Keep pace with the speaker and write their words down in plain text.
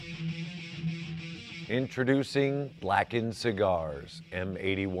Introducing Blackened Cigars,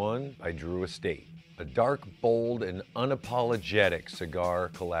 M81 by Drew Estate. A dark, bold, and unapologetic cigar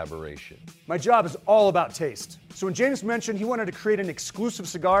collaboration. My job is all about taste. So when James mentioned he wanted to create an exclusive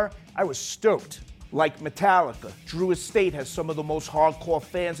cigar, I was stoked. Like Metallica, Drew Estate has some of the most hardcore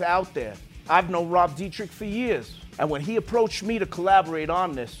fans out there. I've known Rob Dietrich for years, and when he approached me to collaborate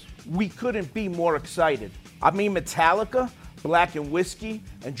on this, we couldn't be more excited. I mean, Metallica, Black and Whiskey,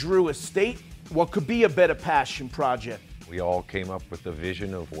 and Drew Estate, what could be a better passion project? We all came up with a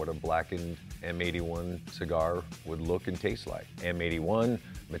vision of what a blackened M81 cigar would look and taste like. M81,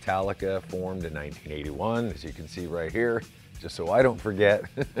 Metallica, formed in 1981, as you can see right here, just so I don't forget.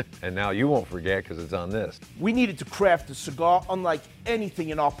 And now you won't forget because it's on this. We needed to craft a cigar unlike anything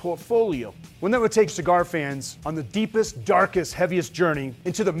in our portfolio. One that would take cigar fans on the deepest, darkest, heaviest journey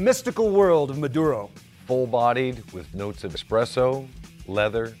into the mystical world of Maduro. Full-bodied with notes of espresso,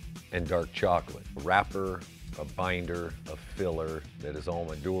 leather, and dark chocolate. A wrapper, a binder, a filler that is all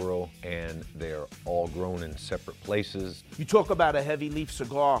Maduro, and they're all grown in separate places. You talk about a heavy leaf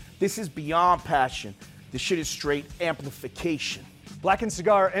cigar. This is beyond passion. This shit is straight amplification. Blackened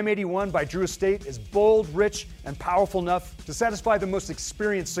Cigar M81 by Drew Estate is bold, rich, and powerful enough to satisfy the most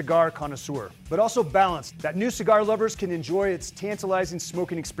experienced cigar connoisseur, but also balanced that new cigar lovers can enjoy its tantalizing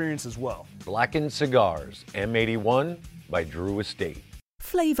smoking experience as well. Blackened Cigars M81 by Drew Estate.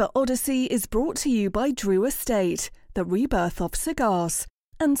 Flavor Odyssey is brought to you by Drew Estate, the rebirth of cigars,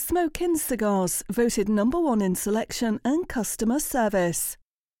 and Smoke-In Cigars, voted #1 in selection and customer service.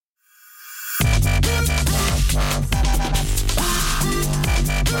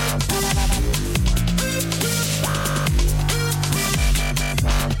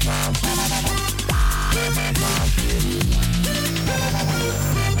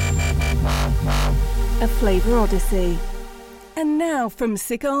 A Flavor Odyssey. And now from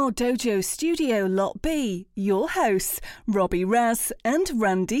Cigar Dojo Studio Lot B, your hosts, Robby Raz and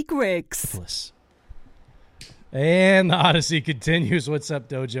Randy Griggs. And the Odyssey continues. What's up,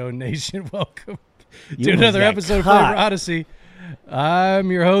 Dojo Nation? Welcome to another episode of Flavor Odyssey.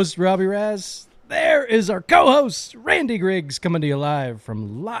 I'm your host, Robby Raz. There is our co-host, Randy Griggs, coming to you live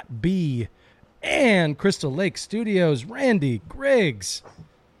from Lot B and Crystal Lake Studios. Randy Griggs,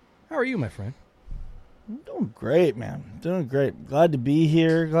 how are you, my friend? I'm doing great, man. Doing great. Glad to be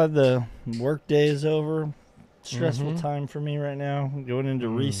here. Glad the work day is over. Stressful time for me right now. I'm going into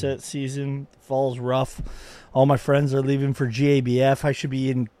reset season. Fall's rough. All my friends are leaving for GABF. I should be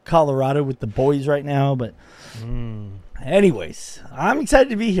in Colorado with the boys right now, but anyways, I'm excited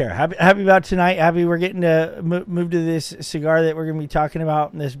to be here. Happy about tonight. Happy we're getting to move to this cigar that we're going to be talking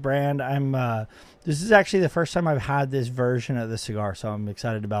about in this brand. This is actually the first time I've had this version of the cigar, so I'm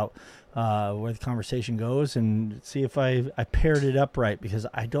excited about where the conversation goes and see if I paired it up right, because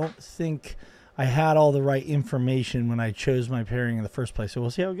I don't think I had all the right information when I chose my pairing in the first place. So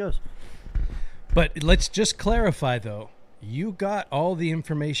we'll see how it goes. But let's just clarify, though. You got all the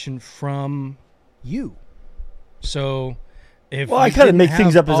information from you. So if I kind of make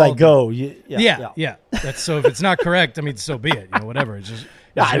things up as I go. Yeah. That's so if it's not correct, I mean, so be it. Whatever. It's just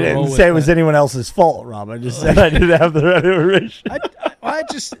I didn't say it was anyone else's fault, Rob. I just said I didn't have the right information.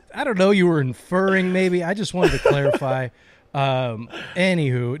 I don't know. You were inferring maybe. I just wanted to clarify.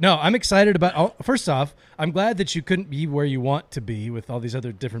 Anywho, no, I'm excited about. First off, I'm glad that you couldn't be where you want to be with all these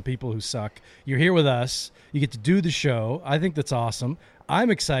other different people who suck. You're here with us. You get to do the show. I think that's awesome. I'm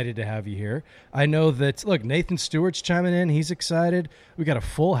excited to have you here. I know that, look, Nathan Stewart's chiming in. He's excited. We got a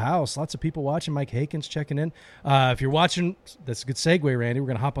full house. Lots of people watching. Mike Haken's checking in. If you're watching, that's a good segue, Randy. We're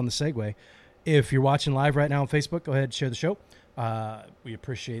going to hop on the segue. If you're watching live right now on Facebook, go ahead and share the show. We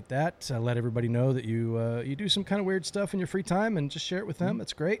appreciate that. Let everybody know that you do some kind of weird stuff in your free time and just share it with them.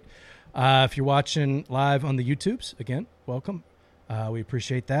 That's great. If you're watching live on the YouTubes, again, welcome. We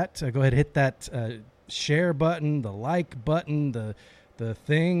appreciate that. Go ahead and hit that share button, the like button, the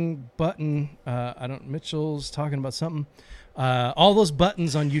thing button. Mitchell's talking about something. All those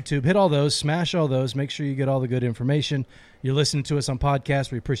buttons on YouTube, hit all those, smash all those, make sure you get all the good information. You're listening to us on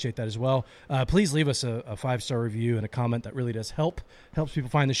podcast. We appreciate that as well. Please leave us a 5-star review and a comment. That really does helps people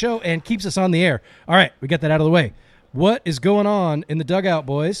find the show and keeps us on the air. All right, we got that out of the way. What is going on in the dugout,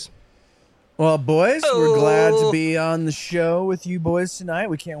 boys? Well, boys, we're glad to be on the show with you boys tonight.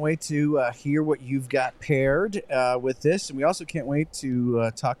 We can't wait to hear what you've got paired with this. And we also can't wait to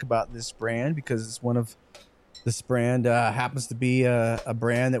talk about this brand, because it's one of this brand happens to be a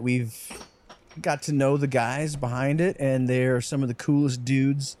brand that we've got to know the guys behind it, and they're some of the coolest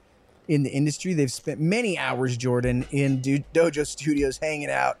dudes in the industry. They've spent many hours, Jordan, in Dojo Studios hanging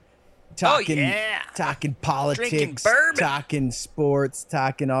out talking politics, talking sports,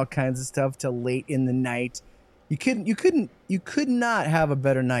 talking all kinds of stuff till late in the night. You could not have a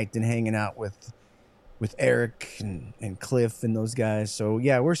better night than hanging out with Aric and Cliff and those guys. So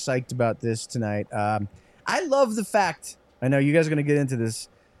yeah, we're psyched about this tonight. I love the fact, I know you guys are going to get into this,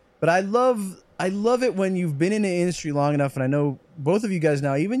 but I love it when you've been in the industry long enough, and I know both of you guys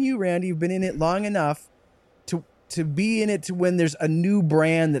now, even you, Randy, you've been in it long enough to be in it to when there's a new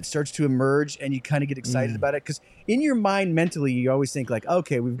brand that starts to emerge and you kind of get excited about it. Because in your mind, mentally, you always think like,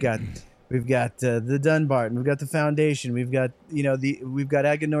 okay, we've got the Dunbarton, we've got the Foundation, we've got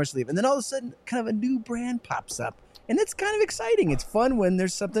Aganor Sleeve, and then all of a sudden, kind of a new brand pops up, and it's kind of exciting. It's fun when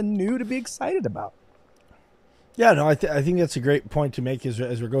there's something new to be excited about. Yeah, no, I think that's a great point to make as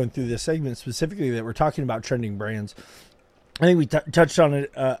we're going through this segment, specifically that we're talking about trending brands. I think we touched on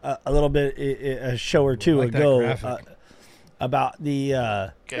it a little bit a show or two ago about the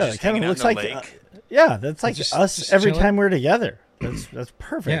it kind of looks like that's like just every chilling. time we're together. That's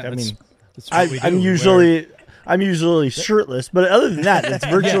perfect. Yeah, I mean, that's what we do. I'm usually shirtless, but other than that, it's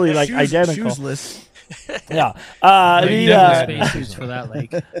virtually like identical. Shoesless. Yeah, spacesuits for that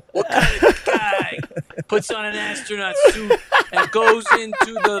lake. What kind of guy puts on an astronaut suit and goes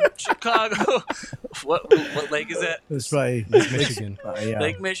into the Chicago? What lake is that? That's right. Lake Michigan.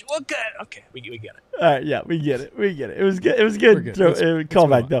 Lake Michigan. What kind? Okay, we get it. Yeah, we get it. It was good. It was good.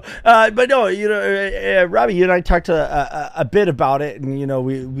 Callback though. But no, Robby, you and I talked a bit about it, and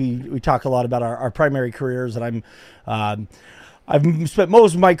we talk a lot about our primary careers, and I've spent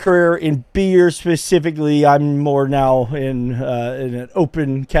most of my career in beer specifically. I'm more now in an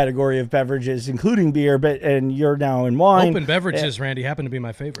open category of beverages, including beer. And you're now in wine. Open beverages, Randy, happen to be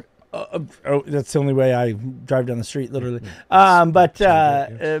my favorite. That's the only way I drive down the street, literally.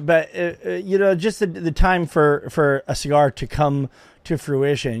 Just the time for a cigar to come to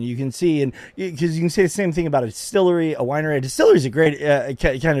fruition, you can see, and because you can say the same thing about a distillery, a winery. A distillery is a great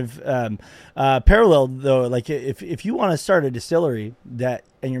kind of parallel, though. Like if you want to start a distillery and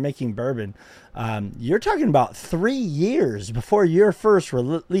you're making bourbon, you're talking about 3 years before your first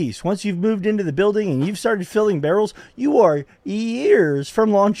release. Once you've moved into the building and you've started filling barrels, you are years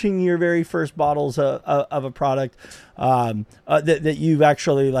from launching your very first bottles of a product that you've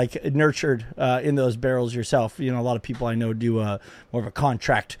actually nurtured in those barrels yourself. A lot of people I know do more of a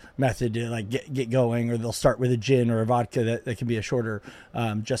contract method to get going, or they'll start with a gin or a vodka that can be a shorter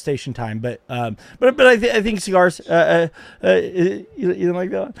gestation time. But I think cigars. You don't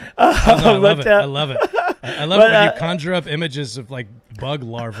like that one? I love it. I love it. I love when you conjure up images of bug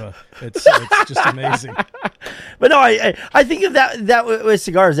larvae. It's just amazing. But no, I think of that with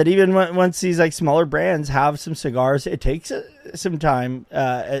cigars, that even once these smaller brands have some cigars, it takes some time.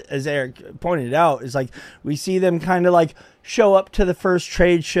 As Aric pointed out, is we see them kind of show up to the first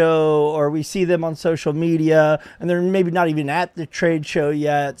trade show, or we see them on social media, and they're maybe not even at the trade shows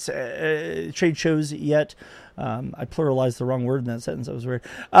yet. I pluralized the wrong word in that sentence. That was weird.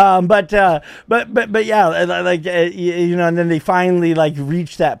 But yeah, and then they finally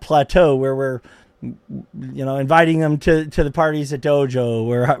reach that plateau where we're, inviting them to the parties at Dojo.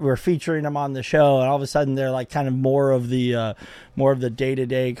 We're featuring them on the show, and all of a sudden they're kind of more of the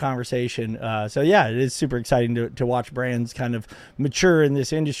day-to-day conversation. So yeah, it is super exciting to watch brands kind of mature in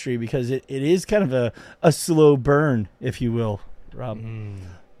this industry, because it is kind of a slow burn, if you will, Rob.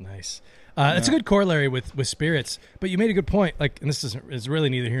 Nice. It's a good corollary with spirits, but you made a good point. And this is really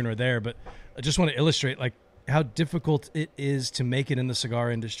neither here nor there, but I just want to illustrate how difficult it is to make it in the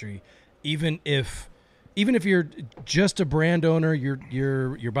cigar industry. Even if you're just a brand owner,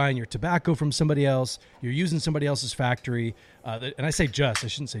 you're buying your tobacco from somebody else, you're using somebody else's factory, and I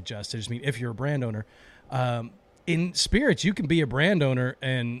shouldn't say just. I just mean if you're a brand owner. In spirits, you can be a brand owner,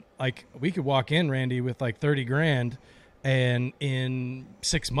 and we could walk in, Randy, with $30,000. And in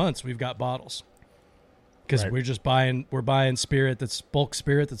 6 months, we've got bottles, because we're buying spirit that's bulk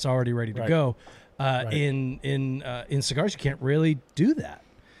spirit that's already ready to go. In cigars, you can't really do that.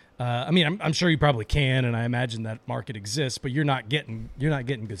 I'm sure you probably can, and I imagine that market exists, but you're not getting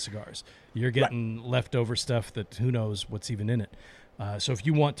good cigars. You're getting leftover stuff that who knows what's even in it. So if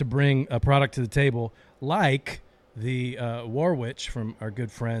you want to bring a product to the table like the War Witch from our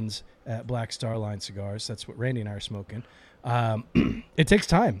good friends at Black Star Line Cigars, that's what Randy and I are smoking, it takes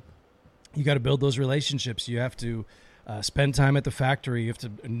time. You got to build those relationships. You have to spend time at the factory. You have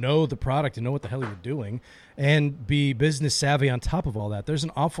to know the product and know what the hell you're doing, and be business savvy on top of all that. There's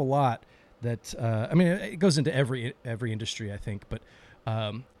an awful lot that it goes into every industry, I think, but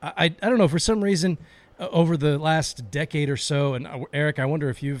I don't know, for some reason over the last decade or so, and Aric, I wonder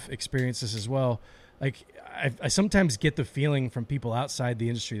if you've experienced this as well, like I sometimes get the feeling from people outside the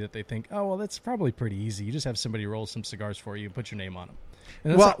industry that they think, oh, well, that's probably pretty easy. You just have somebody roll some cigars for you and put your name on them.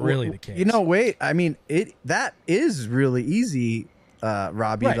 And that's not really the case. Wait. I mean, that is really easy,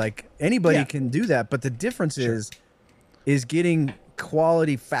 Robbie. Right. Like anybody can do that, but the difference is getting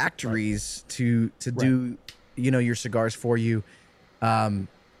quality factories to do, your cigars for you.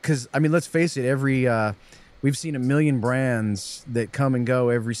 Because I mean, let's face it. We've seen a million brands that come and go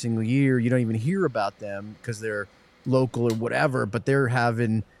every single year. You don't even hear about them because they're local or whatever, but they're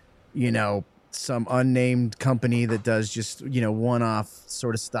having, some unnamed company that does just, one-off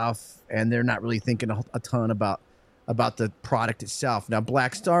sort of stuff, and they're not really thinking a ton about the product itself. Now,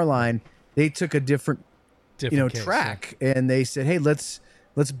 Black Star Line, they took a different case, track, and they said, hey, let's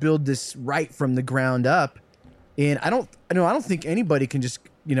build this right from the ground up. And I don't think anybody can just,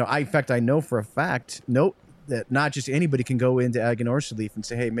 in fact, I know for a fact, that not just anybody can go into Aganorsa Leaf and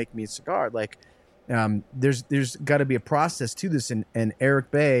say, hey, make me a cigar. Like, there's got to be a process to this. And Aric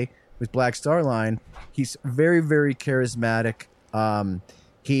Bay with Black Star Line, he's very, very charismatic.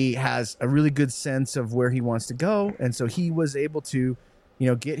 He has a really good sense of where he wants to go. And so he was able to,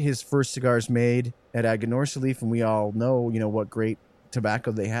 get his first cigars made at Aganorsa Leaf. And we all know, what great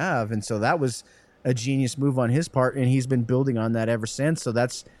tobacco they have. And so that was a genius move on his part. And he's been building on that ever since. So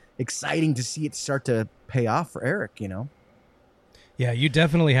that's exciting to see it start to pay off for Aric, Yeah, you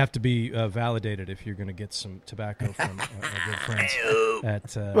definitely have to be validated if you're going to get some tobacco from good friends.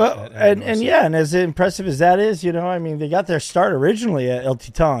 And as impressive as that is, they got their start originally at El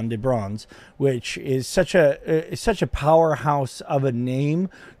Titan de Bronze, which is such a powerhouse of a name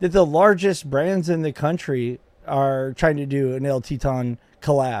that the largest brands in the country are trying to do an El Titan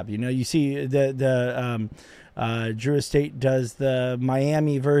collab. You see the Drew Estate does the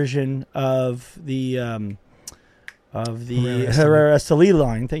Miami version of the Herrera Esteli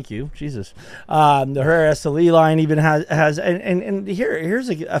line. Thank you, Jesus. The Herrera Esteli line even has and here's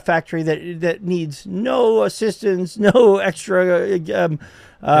a factory that needs no assistance, no extra.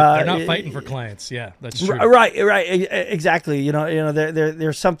 They're not fighting for clients. Yeah, that's true. Right, exactly.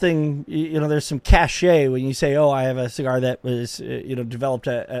 There's something. There's some cachet when you say, "Oh, I have a cigar that was developed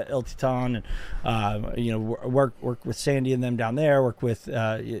at El Titan," and work with Sandy and them down there. Work with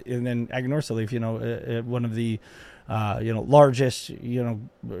and then Aganorsa Leaf. One of the largest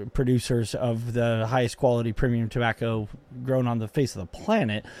producers of the highest quality premium tobacco grown on the face of the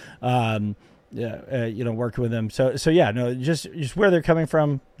planet. Working with them. So just where they're coming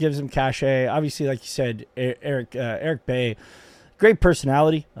from gives them cachet. Obviously, like you said, Aric Bay, great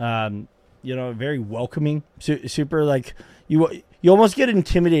personality. Very welcoming, super like you almost get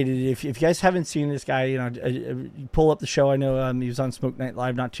intimidated if you guys haven't seen this guy. You pull up the show. I know he was on Smoke Night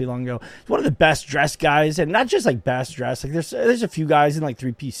Live not too long ago. He's one of the best dressed guys, and not just like best dressed. Like there's a few guys in like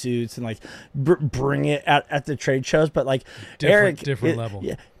 3-piece suits and like bring it at the trade shows, but like different level.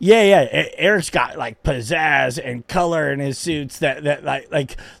 Yeah. Eric's got like pizzazz and color in his suits that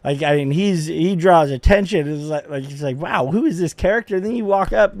like I mean he draws attention. It's like he's like, wow, who is this character? And then you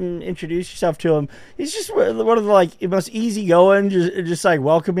walk up and introduce yourself to him. He's just one of the like most easygoing, just like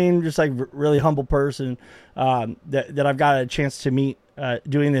welcoming, just like really humble person that I've got a chance to meet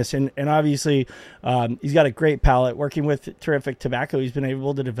doing this, and obviously he's got a great palate. Working with terrific tobacco, he's been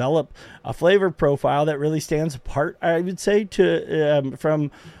able to develop a flavor profile that really stands apart, I would say,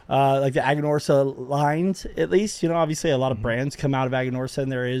 from like the Aganorsa lines, at least. Obviously a lot of brands come out of Aganorsa,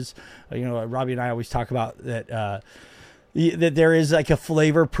 and there is, Robbie and I always talk about that that there is like a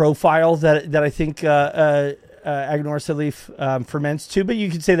flavor profile that I think Aganorsa Leaf ferments to, but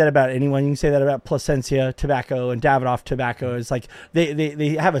you can say that about anyone. You can say that about Plasencia tobacco and Davidoff tobacco. It's like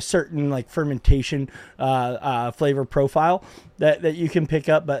they have a certain like fermentation flavor profile that you can pick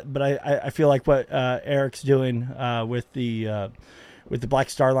up. But I feel like what Aric's doing with the Black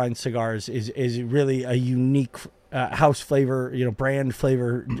Star Line cigars is really a unique house flavor, brand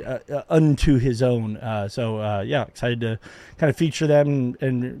flavor unto his own. Excited to kind of feature them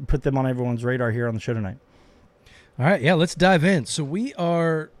and put them on everyone's radar here on the show tonight. All right, yeah, let's dive in. So we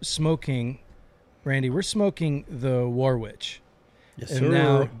are smoking, Randy, we're smoking the Warwich. Yes, and sir.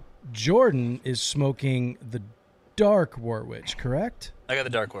 Now Jordan is smoking the dark Warwich, correct? I got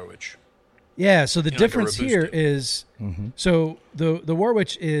the dark Warwich. Yeah, so the Like a difference here Robusto. is, so the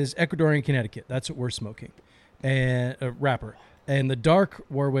Warwich is Ecuadorian Connecticut. That's what we're smoking, and a wrapper. And the dark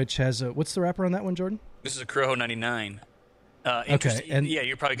Warwich has what's the wrapper on that one, Jordan? This is a Corojo 99. Okay, and yeah,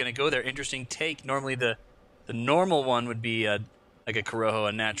 you're probably going to go there. Interesting take. Normally the normal one would be like a Corojo,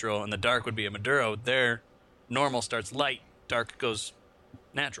 a natural, and the dark would be a Maduro. Their normal starts light, dark goes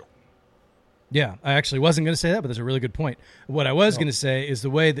natural. Yeah, I actually wasn't going to say that, but that's a really good point. What I was going to say is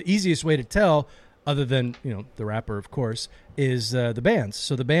the easiest way to tell other than the wrapper, of course, is the bands.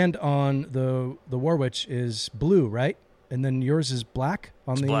 So the band on the Warwitch is blue, right? And then yours is black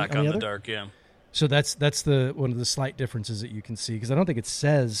on It's the black on on the the other? dark, yeah. So that's the one of the slight differences that you can see, because I don't think it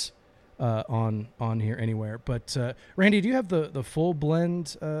says on here anywhere. But Randy, do you have the full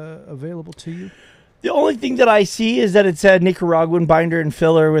blend available to you? The only thing that I see is that it's a Nicaraguan binder and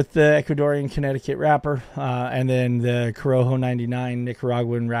filler with the Ecuadorian Connecticut wrapper, and then the Corojo 99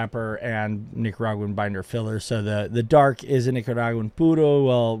 Nicaraguan wrapper and Nicaraguan binder filler. So the dark is a Nicaraguan puro,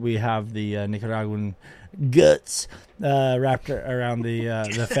 while we have the Nicaraguan guts wrapped around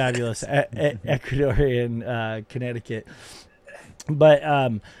the fabulous Ecuadorian Connecticut. But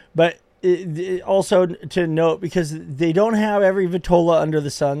also to note, because they don't have every Vitola under the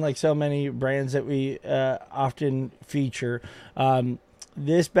sun like so many brands that we often feature.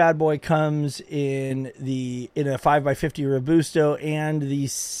 This bad boy comes in a 5x50 Robusto and the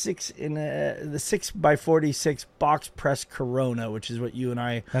 6x46 box press Corona, which is what you and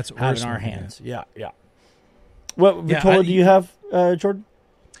I have in our hands. Yeah. What Vitola do you have, Jordan?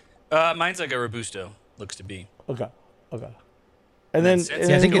 Mine's like a Robusto, looks to be. Okay. And then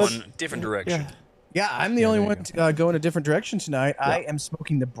I think it's going a different direction. Yeah, I'm the only one to go in a different direction tonight. Yeah. I am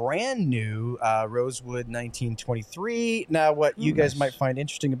smoking the brand new Rosewood 1923. Now, what you guys might find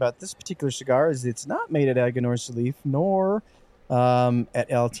interesting about this particular cigar is it's not made at Aganor Salif, nor at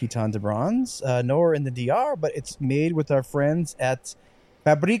El Titan de Bronze, nor in the DR, but it's made with our friends at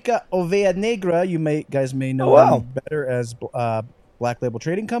Fabrica Ovea Negra. You guys may know them better as Black Label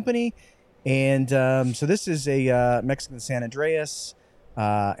Trading Company. And so this is a Mexican San Andreas,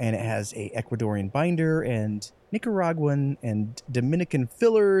 and it has a Ecuadorian binder and Nicaraguan and Dominican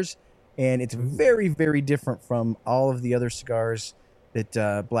fillers, and it's very, very different from all of the other cigars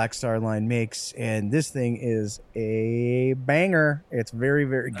that Black Star Line makes, and this thing is a banger. It's very,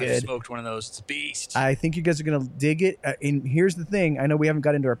 very good. I've smoked one of those. It's a beast. I think you guys are going to dig it. And here's the thing. I know we haven't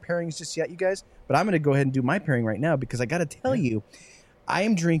got into our pairings just yet, you guys, but I'm going to go ahead and do my pairing right now, because I got to tell you, I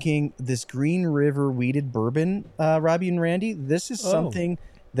am drinking this Green River Wheated Bourbon, Robby and Randy. This is something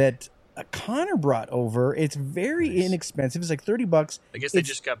that Connor brought over. It's very inexpensive. It's like $30. I guess they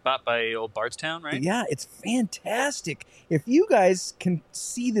just got bought by old Bardstown, right? Yeah, it's fantastic. If you guys can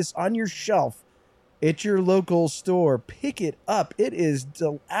see this on your shelf at your local store, pick it up. It is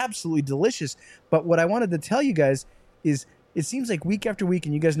absolutely delicious. But what I wanted to tell you guys is it seems like week after week,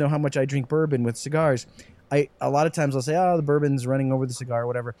 and you guys know how much I drink bourbon with cigars, a lot of times I'll say, the bourbon's running over the cigar or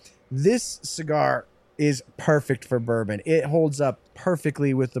whatever. This cigar is perfect for bourbon. It holds up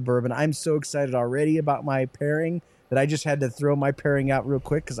perfectly with the bourbon. I'm so excited already about my pairing that I just had to throw my pairing out real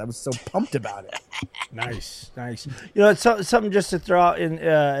quick because I was so pumped about it. Nice. It's something just to throw out in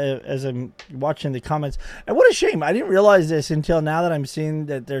as I'm watching the comments. And what a shame. I didn't realize this until now that I'm seeing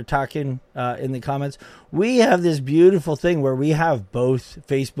that they're talking in the comments. We have this beautiful thing where we have both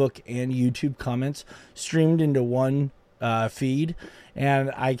Facebook and YouTube comments streamed into one feed.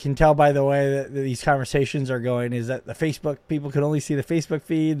 And I can tell by the way that these conversations are going is that the Facebook people can only see the Facebook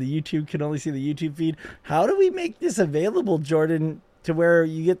feed, the YouTube can only see the YouTube feed. How do we make this available, Jordan, to where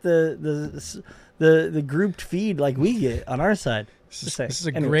you get the grouped feed like we get on our side? This is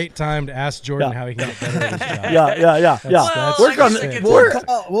a great time to ask Jordan how he can get better at his job. Yeah.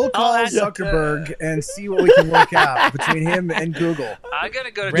 We'll call Zuckerberg and see what we can work out between him and Google. I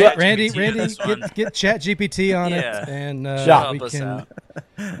gotta go to Randy, get ChatGPT on it, and we can.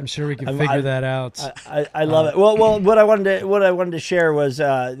 I'm sure we can figure that out. I love it. Well, what I wanted to share was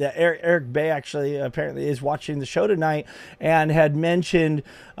that Aric Bay actually apparently is watching the show tonight and had mentioned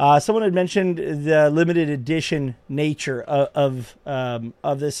someone had mentioned the limited edition nature of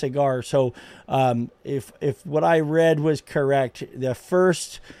this cigar. So if what I read was correct, the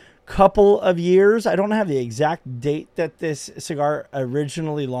first couple of years, I don't have the exact date that this cigar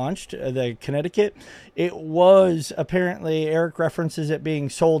originally launched, the Connecticut. It was apparently, Aric references it being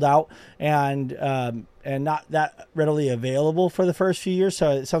sold out and not that readily available for the first few years.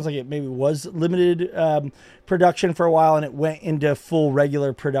 So it sounds like it maybe was limited production for a while, and it went into full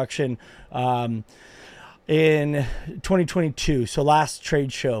regular production in 2022. So last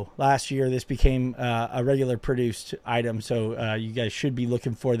trade show last year, this became a regular produced item. So you guys should be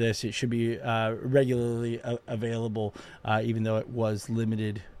looking for this. It should be regularly available, even though it was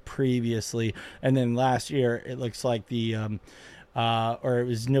limited previously. And then last year, it looks like or it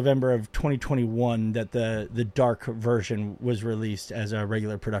was November of 2021 that the dark version was released as a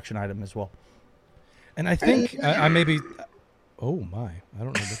regular production item as well. And I think I may be. Oh my! I don't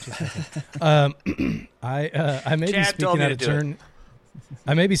know. Just a second. I may be speaking out of turn.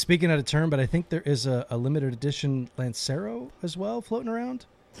 I may be speaking out of turn, but I think there is a limited edition Lancero as well floating around.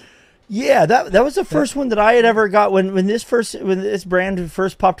 Yeah, that was the first one that I had ever got when this brand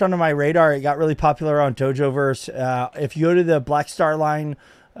first popped onto my radar. It got really popular on Dojoverse. If you go to the Black Star Line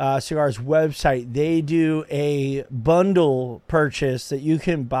Cigars website, they do a bundle purchase that you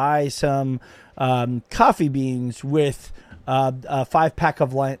can buy some coffee beans with a 5-pack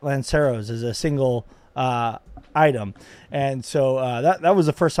of Lanceros as a single item. And so that was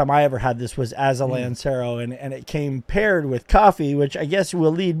the first time I ever had this, was as a Lancero, and it came paired with coffee, which I guess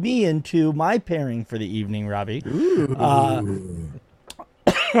will lead me into my pairing for the evening, Robbie.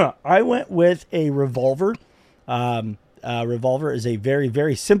 I went with a Revolver. Revolver is a very,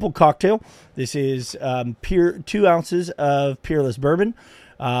 very simple cocktail. This is 2 ounces of Peerless Bourbon,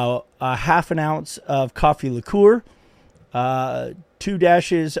 a half an ounce of coffee liqueur, 2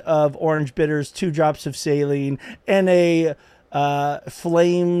 dashes of orange bitters, 2 drops of saline, and a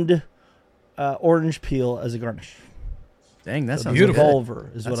flamed orange peel as a garnish. Dang, that sounds beautiful. Revolver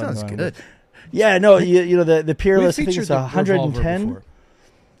is that what I'm sounds going good. with. Yeah, no, you know the Peerless. I think it's the 110. Revolver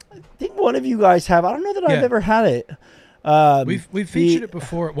I think one of you guys have. I don't know that I've ever had it. We've featured it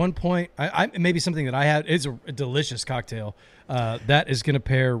before at one point. I maybe something that I had is a delicious cocktail that is going to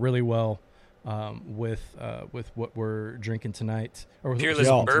pair really well with what we're drinking tonight. Or Peerless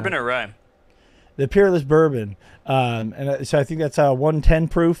Bourbon or rye? The Peerless Bourbon, and so I think that's a 110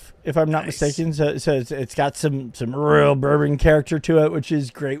 proof, if I'm not mistaken. So it's got some real bourbon character to it, which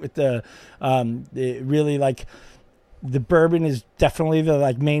is great. With the really like. The bourbon is definitely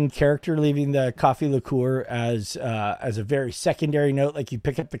the main character, leaving the coffee liqueur as a very secondary note. Like you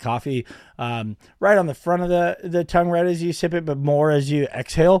pick up the coffee right on the front of the tongue right as you sip it, but more as you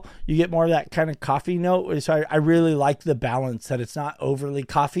exhale, you get more of that kind of coffee note. So I really like the balance that it's not overly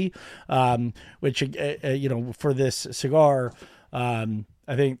coffee, which for this cigar, I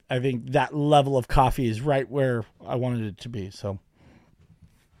think that level of coffee is right where I wanted it to be. So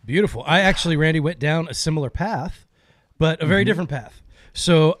beautiful. I actually, Randy, went down a similar path, but a very different path.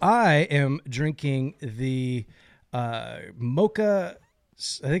 So I am drinking the Mocha,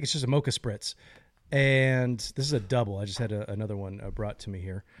 I think it's just a Mocha Spritz. And this is a double. I just had another one brought to me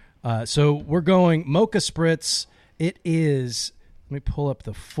here. So we're going Mocha Spritz. It is, let me pull up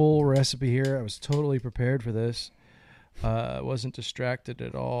the full recipe here. I was totally prepared for this. Wasn't distracted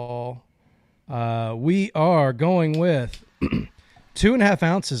at all. We are going with 2.5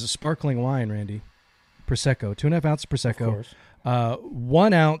 ounces of sparkling wine, Randy. Prosecco, 2.5 ounces Prosecco,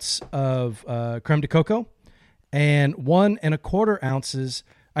 1 ounce of creme de coco, and 1.25 ounces.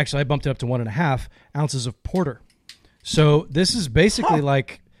 Actually, I bumped it up to 1.5 ounces of porter. So this is basically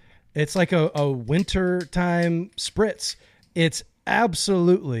it's like a winter time spritz. It's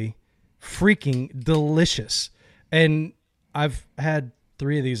absolutely freaking delicious, and I've had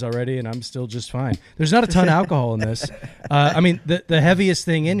 3 of these already, and I'm still just fine. There's not a ton of alcohol in this. I mean, the heaviest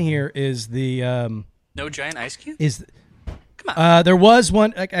thing in here is the. No giant ice cube? Come on. There was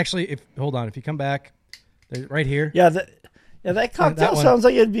one. Actually, hold on. If you come back, right here. Yeah, that cocktail sounds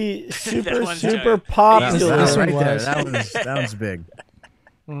like it'd be super popular. This one right there. That one's big.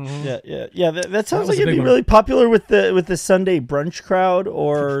 Mm-hmm. Yeah. That sounds like it'd be really popular with the Sunday brunch crowd,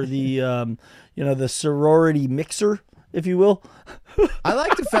 or the the sorority mixer, if you will. I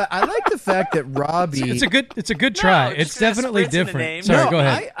like the fact that Robbie. It's a good try. It's definitely different. Sorry, go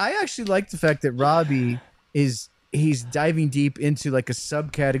ahead. I actually like the fact that Robbie he's diving deep into like a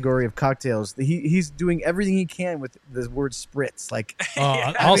subcategory of cocktails. He's doing everything he can with the word spritz.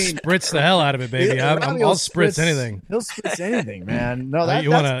 I'll spritz the hell out of it, baby. I'll spritz anything. He'll spritz anything, man. No, I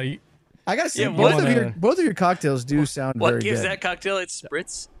gotta say, both of your cocktails do sound very good. What gives that cocktail its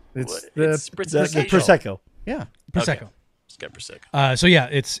spritz? It's the Prosecco. Yeah, Prosecco. Okay. Just got Prosecco. So yeah,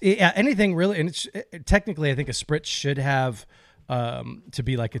 it's anything really, and it's technically I think a spritz should have to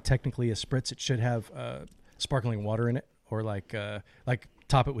be technically a spritz. It should have sparkling water in it, or like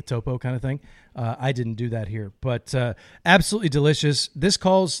top it with topo kind of thing. I didn't do that here, but absolutely delicious. This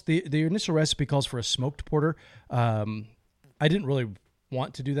calls the initial recipe calls for a smoked porter. I didn't really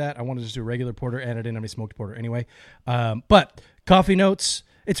want to do that. I wanted to just do a regular porter, and I didn't have any smoked porter anyway. But coffee notes.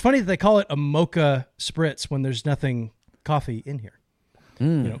 It's funny that they call it a Mocha Spritz when there's nothing coffee in here.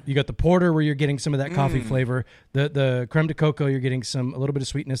 You got the porter where you're getting some of that coffee flavor. The creme de coco, you're getting a little bit of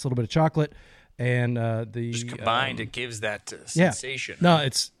sweetness, a little bit of chocolate, and just combined, it gives that sensation. No,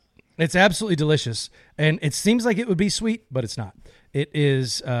 it's absolutely delicious, and it seems like it would be sweet, but it's not. It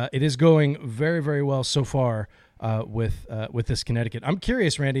is going very, very well so far with this Connecticut. I'm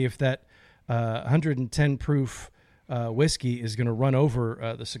curious, Randy, if that 110 proof whiskey is going to run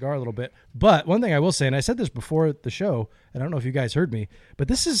over the cigar a little bit. But one thing I will say, and I said this before the show, and I don't know if you guys heard me, but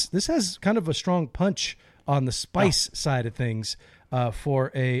this has kind of a strong punch on the spice side of things.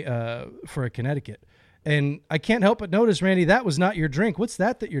 for a Connecticut. And I can't help but notice, Randy, that was not your drink. What's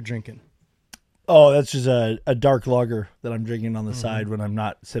that you're drinking? Oh, that's just a dark lager that I'm drinking on the side when I'm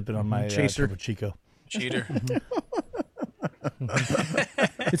not sipping on my Chaser. Topo Chico. Cheater.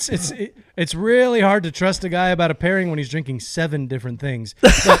 It's really hard to trust a guy about a pairing when he's drinking 7 different things.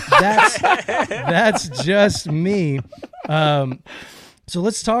 But that's just me. So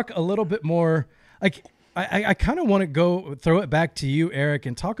let's talk a little bit more. Like I kind of want to throw it back to you, Aric,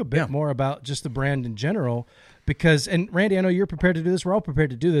 and talk a bit more about just the brand in general. Because, and Randy, I know you're prepared to do this. We're all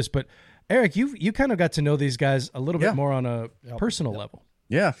prepared to do this. But Aric, you kind of got to know these guys a little bit more on a personal level.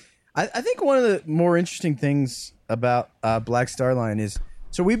 Yeah. I think one of the more interesting things about Black Star Line is,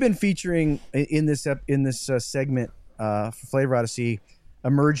 so we've been featuring in this segment for Flavor Odyssey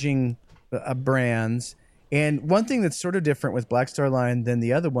emerging brands. And one thing that's sort of different with Black Star Line than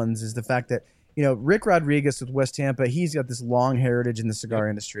the other ones is the fact that, Rick Rodriguez with West Tampa, he's got this long heritage in the cigar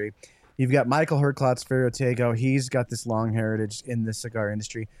industry. You've got Michael Herklotz, Ferrotego. He's got this long heritage in the cigar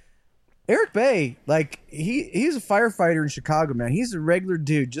industry. Aric Bay, he's a firefighter in Chicago, man. He's a regular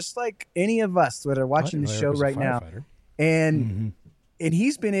dude, just like any of us that are watching the show right now. And and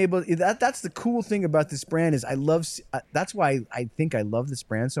he's been able. That's the cool thing about this brand is that's why I think I love this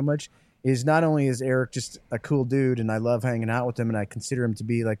brand so much. Is not only is Aric just a cool dude, and I love hanging out with him, and I consider him to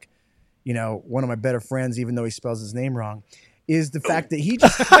be one of my better friends, even though he spells his name wrong. Is the fact that he is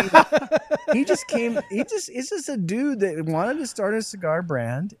just a dude that wanted to start a cigar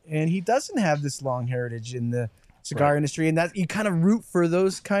brand, and he doesn't have this long heritage in the cigar industry, and that you kind of root for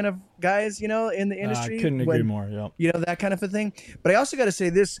those kind of guys, in the industry. I couldn't agree more. Yeah, that kind of a thing. But I also got to say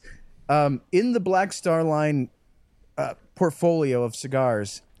this: in the Black Star Line portfolio of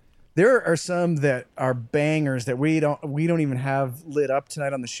cigars, there are some that are bangers that we don't even have lit up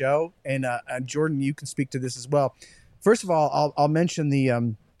tonight on the show. And Jordan, you can speak to this as well. First of all, I'll mention the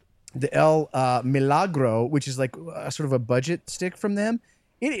El Milagro, which is like sort of a budget stick from them.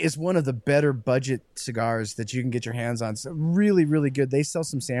 It is one of the better budget cigars that you can get your hands on. It's really, really good. They sell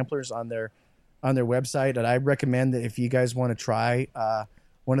some samplers on their website, and I recommend that if you guys want to try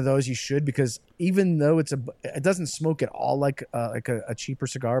one of those, you should, because even though it doesn't smoke at all like a cheaper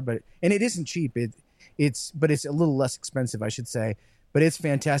cigar, and it isn't cheap. It's a little less expensive, I should say. But it's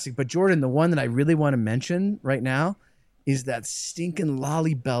fantastic. But Jordan, the one that I really want to mention right now is that stinking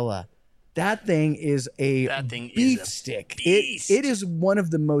Lollybella. That thing is a beef stick. It is one of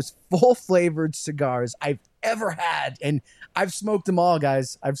the most full-flavored cigars I've ever had. And I've smoked them all,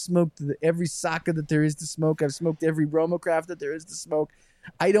 guys. I've smoked every Saka that there is to smoke. I've smoked every Romocraft that there is to smoke.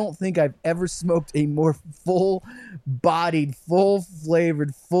 I don't think I've ever smoked a more full-bodied,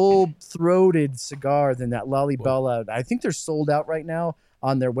 full-flavored, full-throated cigar than that Lollybella. I think they're sold out right now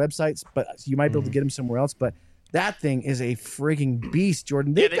on their websites, but you might be able to get them somewhere else. But that thing is a frigging beast,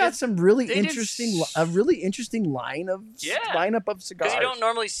 Jordan. They've got some really interesting lineup of cigars. Because you don't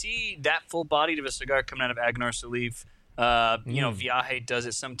normally see that full bodied of a cigar coming out of Agnar Salif. Viaje does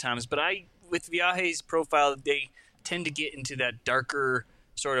it sometimes, but with Viaje's profile, they tend to get into that darker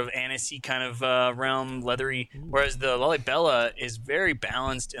sort of anisey kind of realm, leathery. Whereas the Lollybella is very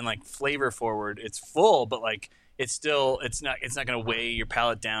balanced and flavor forward. It's full, but it's not going to weigh your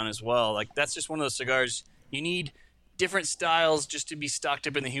palate down as well. That's just one of those cigars. You need different styles just to be stocked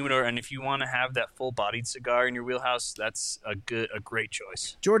up in the humidor, and if you want to have that full-bodied cigar in your wheelhouse, that's a great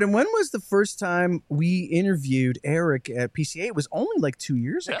choice. Jordan, when was the first time we interviewed Aric at PCA? It was only 2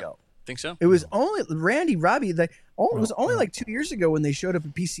 years ago. I think so. It was only Robbie. It was only 2 years ago when they showed up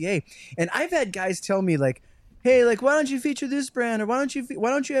at PCA, and I've had guys tell me "Hey, why don't you feature this brand, or why don't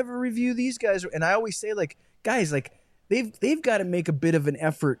you ever review these guys?" And I always say, guys, they've got to make a bit of an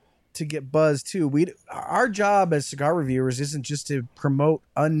effort to get buzz too. Our job as cigar reviewers isn't just to promote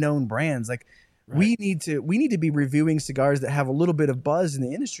unknown brands. We need to be reviewing cigars that have a little bit of buzz in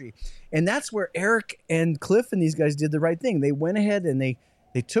the industry, and that's where Aric and Cliff and these guys did the right thing. They went ahead and they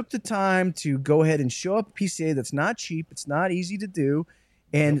took the time to go ahead and show up at PCA. That's not cheap. It's not easy to do,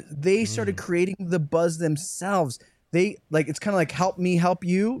 and they started creating the buzz themselves. They it's kind of like help me help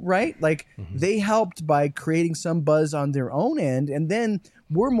you, right? They helped by creating some buzz on their own end, and then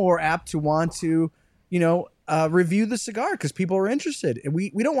we're more apt to want to, review the cigar because people are interested, and we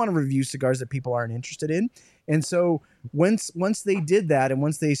don't want to review cigars that people aren't interested in. And so once they did that, and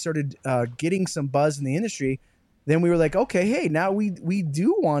once they started getting some buzz in the industry, then we were like, okay, hey, now we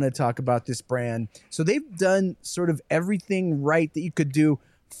do want to talk about this brand. So they've done sort of everything right that you could do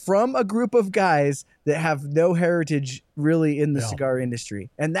from a group of guys that have no heritage really in the cigar industry.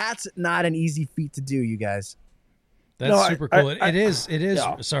 And that's not an easy feat to do, you guys. That's super cool. It is.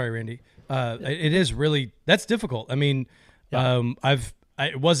 Yeah. Sorry, Randy. It is really, that's difficult. I mean,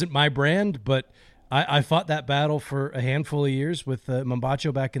 It wasn't my brand, but I fought that battle for a handful of years with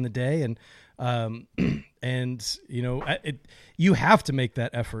Mombacho back in the day, and you have to make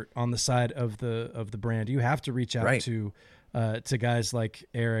that effort on the side of the brand. You have to reach out to guys like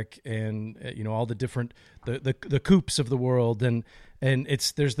Aric and all the different the Coops of the world, and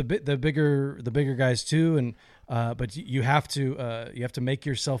there's the bigger guys too, and but you have to make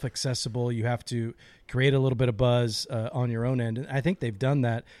yourself accessible. You have to create a little bit of buzz on your own end, and I think they've done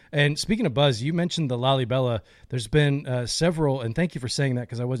that. And speaking of buzz, you mentioned the Lalibela. There's been several, and thank you for saying that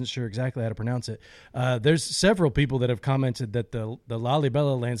because I wasn't sure exactly how to pronounce it. There's several people that have commented that the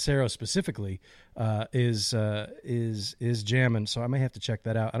Lalibela Lancero specifically is jamming. So I may have to check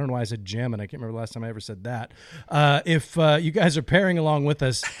that out. I don't know why I said jamming. I can't remember the last time I ever said that. If you guys are pairing along with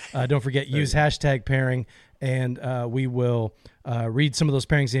us, don't forget use hashtag pairing. And we will read some of those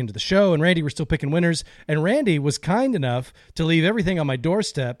pairings into the show. And Randy, we're still picking winners. And Randy was kind enough to leave everything on my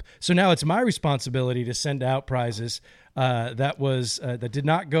doorstep. So now it's my responsibility to send out prizes. That did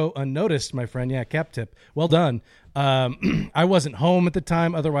not go unnoticed, my friend. Yeah, cap tip. Well done. I wasn't home at the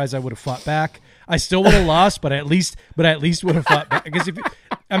time. Otherwise, I would have fought back. I still would have lost, but at least would have fought back. Because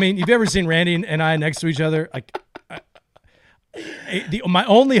you've ever seen Randy and I next to each other? My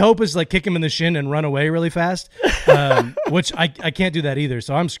only hope is kick him in the shin and run away really fast, which I can't do that either.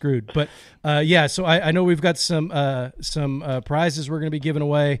 So I'm screwed. But so I know we've got some prizes we're going to be giving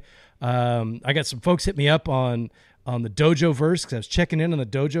away. I got some folks hit me up on the Dojo verse because I was checking in on the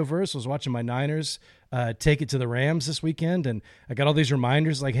Dojo verse. I was watching my Niners take it to the Rams this weekend, and I got all these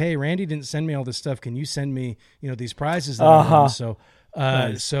reminders like, "Hey, Randy didn't send me all this stuff. Can you send me these prizes?" That I won? So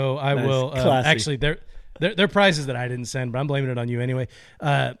nice. So I will actually They're prizes that I didn't send, but I'm blaming it on you anyway.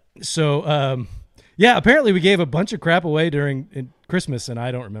 Apparently we gave a bunch of crap away during Christmas, and I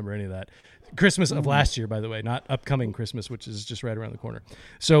don't remember any of that. Christmas of last year, by the way, not upcoming Christmas, which is just right around the corner.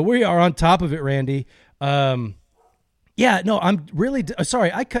 So we are on top of it, Randy. I'm really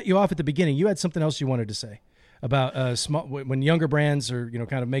sorry. I cut you off at the beginning. You had something else you wanted to say about small when younger brands are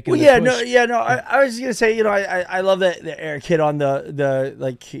kind of making. Well, I was gonna say I love that Aric hit on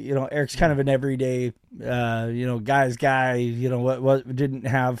the Eric's kind of an everyday guy's guy. What didn't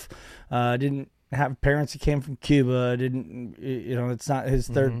have parents that came from Cuba. It's not his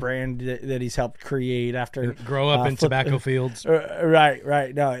third brand that he's helped create after grow up in tobacco fields.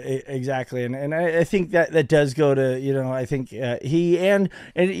 Right. No, exactly. And I think that does go to, I think he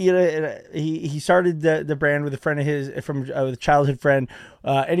started the brand with a friend of his with a childhood friend.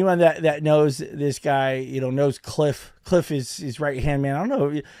 Anyone that knows this guy, knows Cliff. Cliff is his right hand man. I don't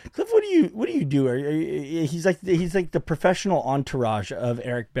know, Cliff. What do you do? He's like the professional entourage of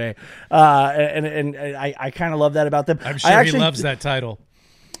Aric Bay, and I kind of love that about them. I'm sure he loves that title.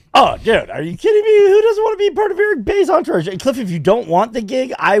 Oh, dude, are you kidding me? Who doesn't want to be part of Aric Bay's entourage? And Cliff, if you don't want the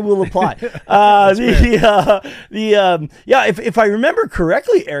gig, I will apply. If I remember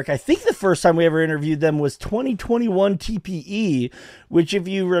correctly, Aric, I think the first time we ever interviewed them was 2021 TPE, which, if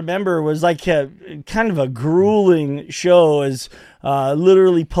you remember, was like kind of a grueling show as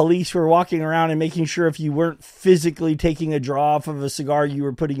literally police were walking around and making sure if you weren't physically taking a draw off of a cigar, you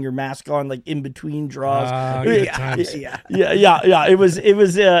were putting your mask on in between draws. Yeah. It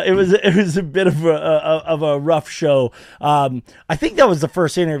was a bit of a rough show. I think that was the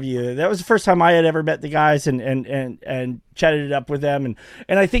first interview. That was the first time I had ever met the guys and chatted it up with them,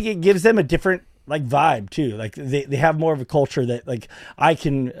 and I think it gives them a different vibe too. They have more of a culture that I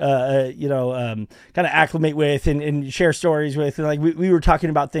can kind of acclimate with and share stories with, and we were talking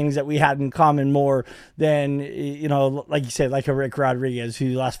about things that we had in common more than like you said, like a Rick Rodriguez,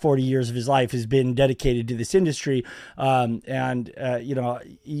 who the last 40 years of his life has been dedicated to this industry,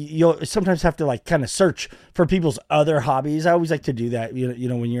 you'll sometimes have to kind of search for people's other hobbies. I always like to do that,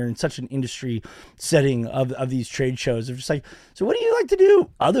 when you're in such an industry setting of these trade shows. It's just so what do you like to do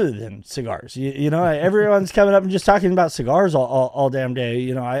other than cigars? Everyone's coming up and just talking about cigars all damn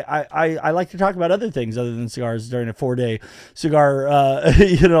day. I like to talk about other things other than cigars during a 4-day cigar,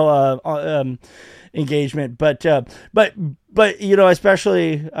 engagement. But especially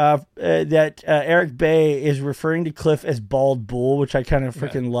that Aric Bay is referring to Cliff as Bald Bull, which I kind of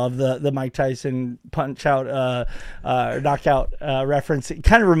freaking love. The Mike Tyson punch out, knockout reference. It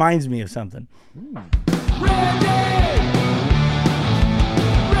kind of reminds me of something. Randy!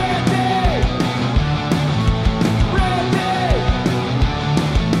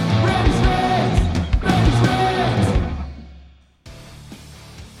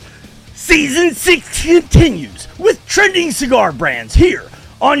 Season 6 continues with trending cigar brands here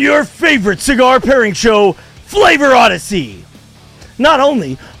on your favorite cigar pairing show, Flavor Odyssey. Not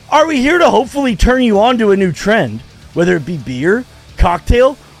only are we here to hopefully turn you on to a new trend, Whether it be beer,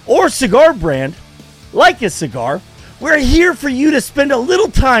 cocktail, or cigar brand, like a cigar, we're here for you to spend a little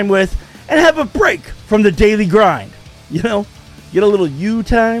time with and have a break from the daily grind. You know, get a little you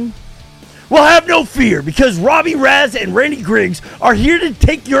time. Well, have no fear, because Robby, Raz, and Randy Griggs are here to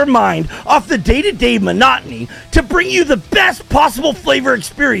take your mind off the day-to-day monotony to bring you the best possible flavor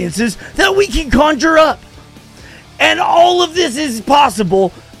experiences that we can conjure up. And all of this is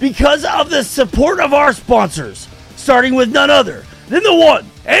possible because of the support of our sponsors, starting with none other than the one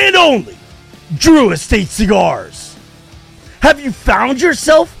and only Drew Estate Cigars. Have you found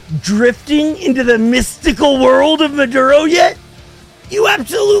yourself drifting into the mystical world of Maduro yet? You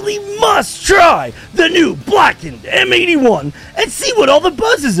absolutely must try the new blackened M81 and see what all the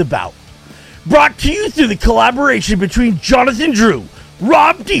buzz is about. Brought to you through the collaboration between Jonathan Drew,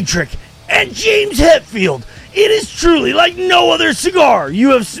 Rob Dietrich, and James Hetfield, it is truly like no other cigar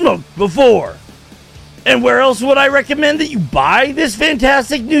you have smoked before. And where else would I recommend that you buy this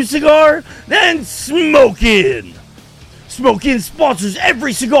fantastic new cigar than Smokin'? Smokin' sponsors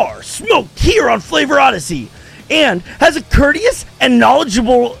every cigar smoked here on Flavor Odyssey, and has a courteous and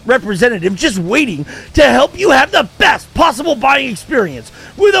knowledgeable representative just waiting to help you have the best possible buying experience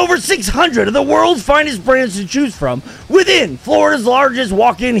with over 600 of the world's finest brands to choose from within Florida's largest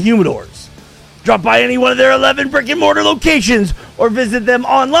walk-in humidors. Drop by any one of their 11 brick-and-mortar locations or visit them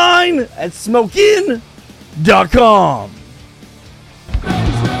online at smokin.com.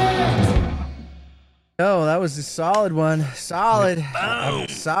 Oh, that was a solid one. Solid.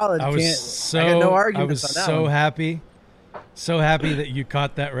 Solid. I got no arguments on that so one. so happy that you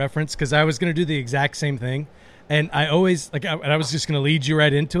caught that reference, because I was going to do the exact same thing, and I always I was just going to lead you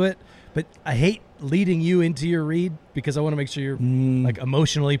right into it, but I hate leading you into your read because I want to make sure you're like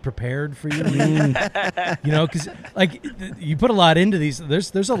emotionally prepared for your read. You know, because like you put a lot into these.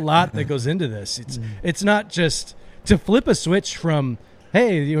 There's a lot that goes into this. It's not just to flip a switch from,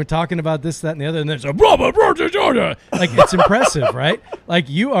 hey, you were talking about this, that, and the other, and there's a blah, blah, blah, blah, blah. Like, it's impressive, right? Like,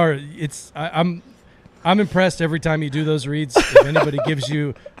 you are, I'm impressed every time you do those reads. If anybody gives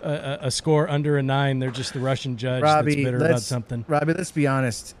you a score under a 9, they're just the Russian judge that's bitter about something. Robbie, let's be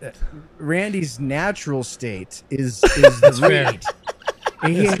honest. Randy's natural state is the read.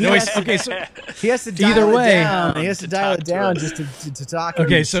 He has to dial it down. He has to dial it down just to talk.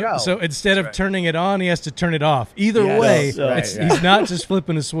 Okay, so instead of turning it on, he has to turn it off. Either way, he's not just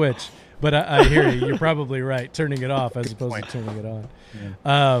flipping a switch. But I hear you. You're probably right. Turning it off as opposed to turning it on.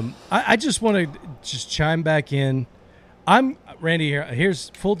 Yeah. I just want to just chime back in. I'm Randy here. Here's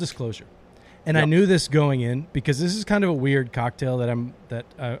full disclosure, and I knew this going in because this is kind of a weird cocktail that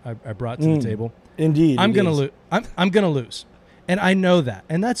I brought to the table. Indeed, I'm gonna lose. I'm gonna lose. And I know that,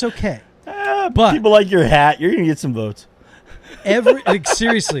 and that's okay. But people like your hat. You're gonna get some votes.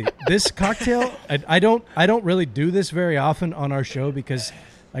 Seriously, this cocktail, I don't really do this very often on our show because,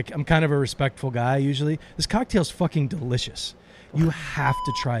 like, I'm kind of a respectful guy usually. This cocktail's fucking delicious. You have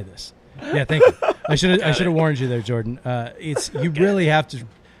to try this. Yeah, thank you. I should have warned you there, Jordan. You really have to.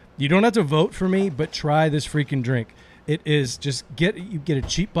 You don't have to vote for me, but try this freaking drink. It is just get a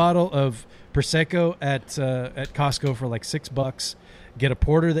cheap bottle of Prosecco at Costco for like $6. Get a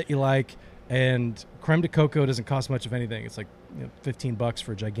porter that you like, and creme de coco doesn't cost much of anything. It's like $15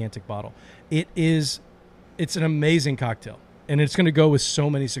 for a gigantic bottle. It's an amazing cocktail, and it's going to go with so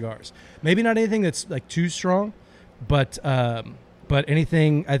many cigars. Maybe not anything that's like too strong, but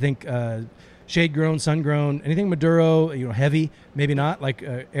anything I think shade grown, sun grown, anything Maduro, heavy. Maybe not like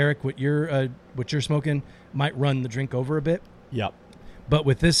Aric, what you're smoking might run the drink over a bit. Yep. But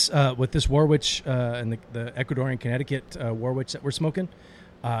with this Warwich and the Ecuadorian Connecticut Warwich that we're smoking,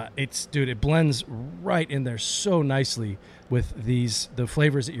 it blends right in there so nicely with the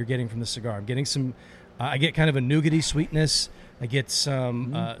flavors that you're getting from the cigar. I'm getting some, I get kind of a nougaty sweetness. I get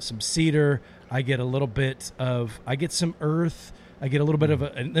some cedar. I get a little bit of, I get some earth. I get a little bit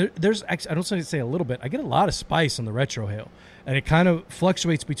of there's actually, I don't say a little bit. I get a lot of spice on the retrohale, and it kind of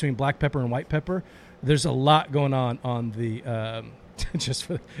fluctuates between black pepper and white pepper. There's a lot going on the.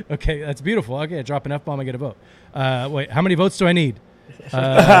 Okay, that's beautiful. Okay, I drop an F-bomb, I get a vote. Wait, how many votes do I need?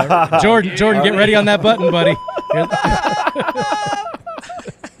 Jordan, get ready on that button, buddy.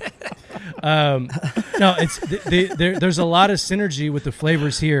 No, there's a lot of synergy with the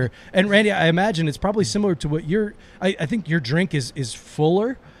flavors here. And Randy, I imagine it's probably similar to what I think your drink is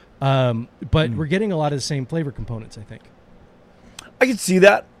fuller, but we're getting a lot of the same flavor components, I think. I could see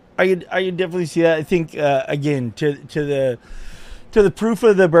that. I could definitely see that. I think again to the proof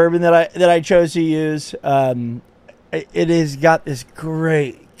of the bourbon that I chose to use, it has got this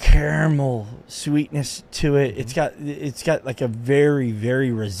great caramel sweetness to it. It's got like a very,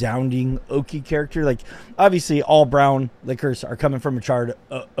 very resounding oaky character. Like, obviously all brown liquors are coming from a charred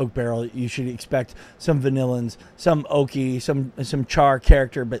oak barrel. You should expect some vanillins, some oaky, some char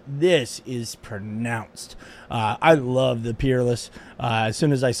character, but this is pronounced. I love the Peerless. As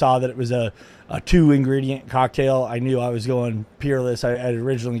soon as I saw that it was a 2-ingredient cocktail, I knew I was going Peerless. I had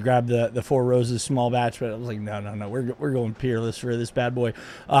originally grabbed the Four Roses small batch, but I was like, no, we're going Peerless for this bad boy.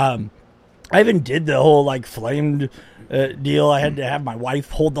 I even did the whole like flamed deal. I had to have my wife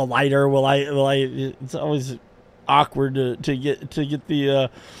hold the lighter while I. It's always awkward to get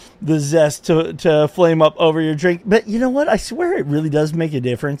the zest to flame up over your drink. But you know what? I swear it really does make a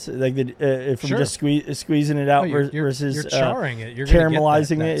difference. Like from just squeezing it out versus you're charring it, you're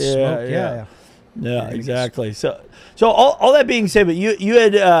caramelizing it. Yeah, exactly. So all that being said, but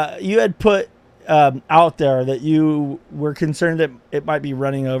you had put out there that you were concerned that it might be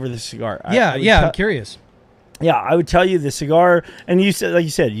running over the cigar. I'm curious. Yeah, I would tell you the cigar, and you said, like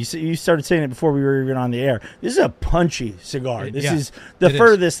you started saying it before we were even on the air. This is a punchy cigar. This is the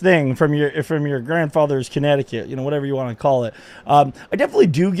furthest thing from your grandfather's Connecticut, whatever you want to call it. I definitely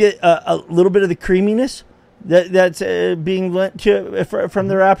do get a little bit of the creaminess that's being lent to from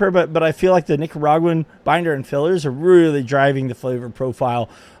the wrapper, but I feel like the Nicaraguan binder and fillers are really driving the flavor profile.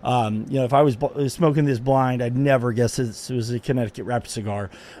 If I was smoking this blind, I'd never guess this was a Connecticut wrapped cigar.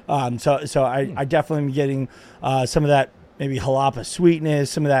 So I definitely am getting some of that maybe jalapa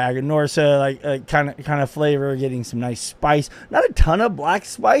sweetness, some of that aganorsa like kind of flavor, getting some nice spice. Not a ton of black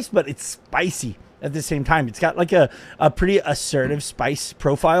spice, but it's spicy. At the same time, it's got like a pretty assertive spice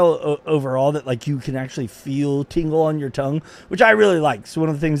profile overall that like you can actually feel tingle on your tongue, which I really like. It's one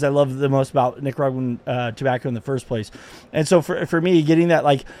of the things I love the most about Nicaraguan tobacco in the first place. And so for me, getting that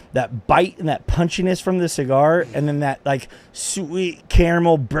like that bite and that punchiness from the cigar, and then that like sweet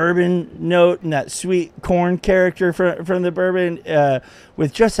caramel bourbon note and that sweet corn character from the bourbon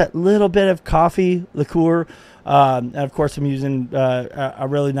with just that little bit of coffee liqueur. And of course, I'm using a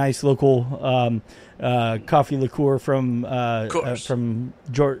really nice local coffee liqueur from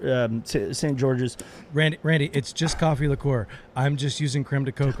St. George's. Randy, it's just coffee liqueur. I'm just using creme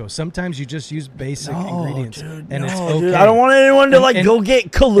de coco. Sometimes you just use basic ingredients, it's okay. Dude, I don't want anyone to go get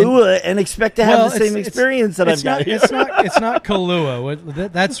Kahlua and expect to have the same experience that I've got. It's not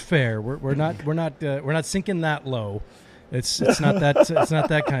Kahlua. That's fair. We're not sinking that low. It's not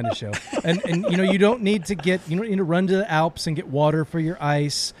that kind of show. And you don't need to run to the Alps and get water for your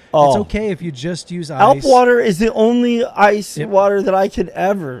ice. It's okay if you just use ice. Alp water is the only ice water that I could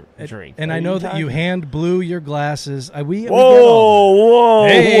ever drink. And I know that you hand blew your glasses. We get whoa!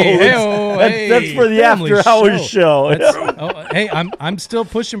 Hey, that's for the after hours show. I'm still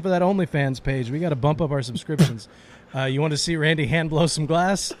pushing for that OnlyFans page. We got to bump up our subscriptions. You want to see Randy hand blow some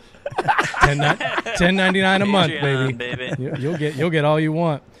glass? $10.99 a month, baby. You'll get all you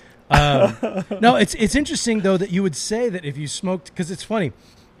want. No, it's interesting though that you would say that if you smoked, because it's funny,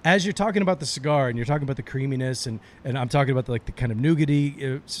 as you're talking about the cigar and you're talking about the creaminess and I'm talking about the kind of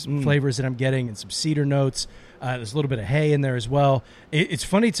nougaty flavors that I'm getting and some cedar notes. There's a little bit of hay in there as well. It's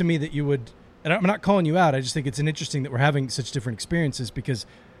funny to me that you would, and I'm not calling you out. I just think it's interesting that we're having such different experiences because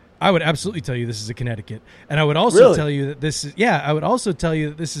I would absolutely tell you this is a Connecticut, and I would also tell you that this is I would also tell you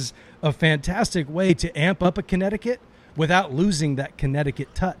that this is a fantastic way to amp up a Connecticut without losing that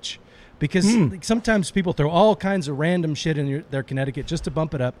Connecticut touch, because sometimes people throw all kinds of random shit in their Connecticut just to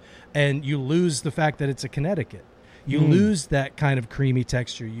bump it up, and you lose the fact that it's a Connecticut. You lose that kind of creamy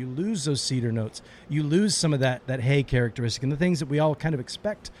texture. You lose those cedar notes. You lose some of that hay characteristic and the things that we all kind of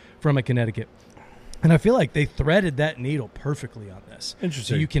expect from a Connecticut. And I feel like they threaded that needle perfectly on this.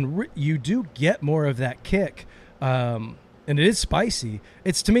 Interesting. So you do get more of that kick, and it is spicy.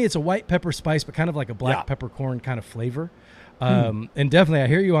 To me, it's a white pepper spice, but kind of like a black peppercorn kind of flavor. And definitely, I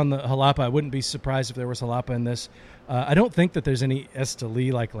hear you on the jalapa. I wouldn't be surprised if there was jalapa in this. I don't think that there's any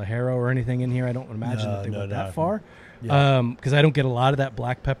Esteli like Ligero or anything in here. I don't imagine that they went that far, because I don't get a lot of that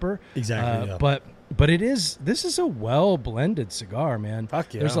black pepper. Exactly. But this is a well blended cigar, man.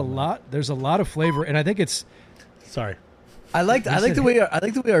 Fuck yeah, there's a lot of flavor, and I think it's. Sorry. I like the way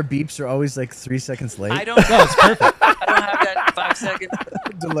our beeps are always like 3 seconds late. I don't know. It's perfect. I don't have that 5-second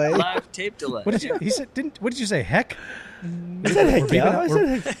delay. Live tape delay. What did you say? Heck? I said heck.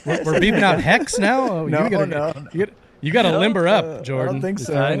 We're beeping out hex now. Oh, no. You got to limber up, Jordan. I don't think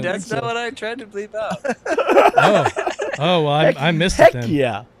so. That's not what I tried to bleep out. Well, I missed it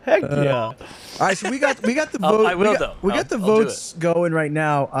then. Heck yeah. All right, so we got the vote. I will though. We got the votes going right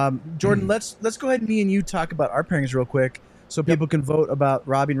now. Jordan, let's go ahead and me and you talk about our pairings real quick, so people can vote about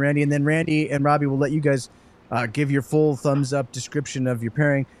Robby and Randy, and then Randy and Robby will let you guys give your full thumbs up description of your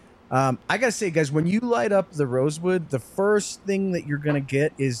pairing. I gotta say, guys, when you light up the Rosewood, the first thing that you're gonna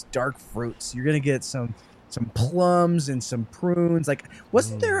get is dark fruits. You're gonna get some plums and some prunes. Like,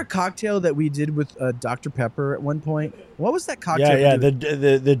 wasn't there a cocktail that we did with Dr. Pepper at one point? What was that cocktail? Yeah,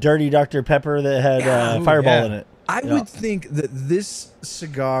 the dirty Dr. Pepper that had Fireball in it. I would think that this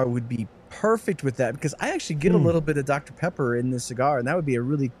cigar would be perfect with that, because I actually get a little bit of Dr. Pepper in this cigar, and that would be a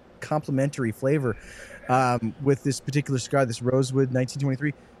really complementary flavor with this particular cigar, this Rosewood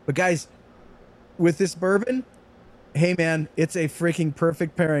 1923. But guys, with this bourbon, hey man, it's a freaking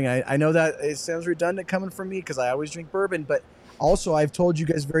perfect pairing. I know that it sounds redundant coming from me because I always drink bourbon, but also I've told you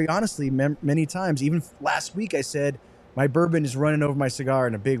guys very honestly many times, even last week I said my bourbon is running over my cigar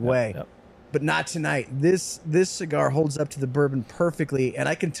in a big way. Yep. But not tonight. This cigar holds up to the bourbon perfectly, and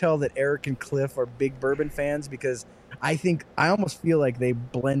I can tell that Aric and Cliff are big bourbon fans, because I almost feel like they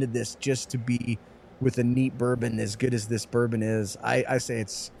blended this just to be with a neat bourbon as good as this bourbon is. I say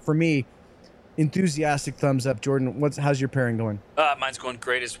it's, for me, enthusiastic thumbs up. Jordan, how's your pairing going? Mine's going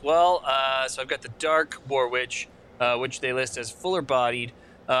great as well. So I've got the dark Warwich, which they list as fuller bodied.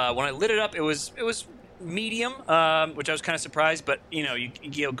 When I lit it up, it was medium, which I was kind of surprised, but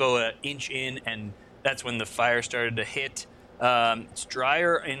you go an inch in, and that's when the fire started to hit. It's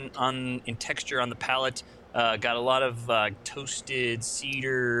drier in texture on the palate. Got a lot of toasted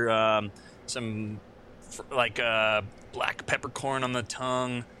cedar, some black peppercorn on the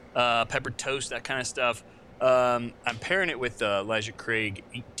tongue, pepper toast, that kind of stuff. I'm pairing it with Elijah Craig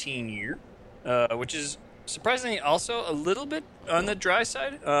 18 year, which is surprisingly also a little bit on the dry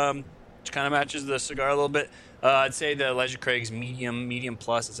side. Which kind of matches the cigar a little bit. I'd say the Elijah Craig's medium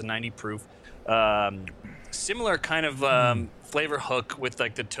plus. It's a 90 proof. Similar kind of flavor hook with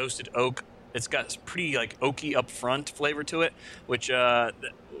like the toasted oak. It's got pretty like oaky up front flavor to it, which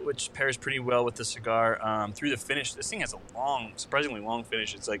pairs pretty well with the cigar. Through the finish, this thing has a surprisingly long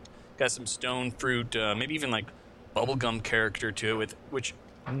finish. It's like got some stone fruit, maybe even like bubblegum character to it, which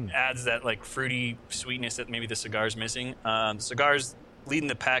adds that like fruity sweetness that maybe the cigar's missing. The cigar's leading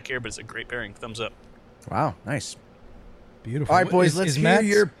the pack here, but it's a great pairing. Thumbs up. Wow, nice. Beautiful. All right, boys, let's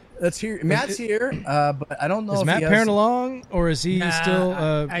hear Matt's here, but I don't know if Matt pairing along, or is he still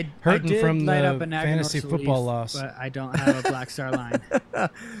hurting from light the up an fantasy football loss? But I don't have a Black Star Line.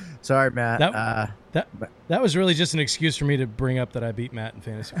 Sorry, Matt. That was really just an excuse for me to bring up that I beat Matt in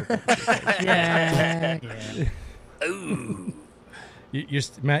fantasy football. yeah. Ooh.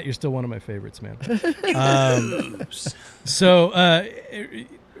 Matt, you're still one of my favorites, man. So,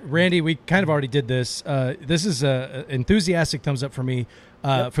 Randy, we kind of already did this. This is an enthusiastic thumbs up for me.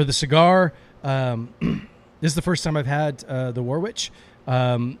 For the cigar, this is the first time I've had the Warwich.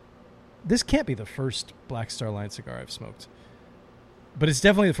 This can't be the first Black Star Line cigar I've smoked, but it's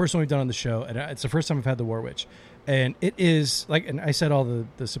definitely the first one we've done on the show, and it's the first time I've had the Warwich. And it is like, and I said all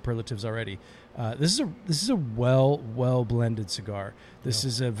the superlatives already. This is a well blended cigar. This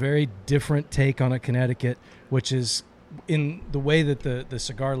is a very different take on a Connecticut, which is in the way that the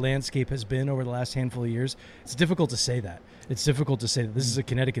cigar landscape has been over the last handful of years. It's difficult to say that. It's difficult to say that this is a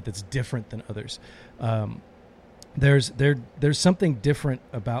Connecticut that's different than others. There's something different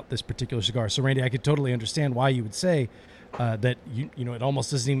about this particular cigar. So, Randy, I could totally understand why you would say that it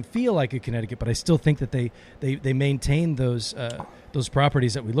almost doesn't even feel like a Connecticut, but I still think that they maintain those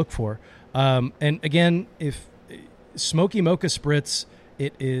properties that we look for. And again, if Smoky Mocha Spritz,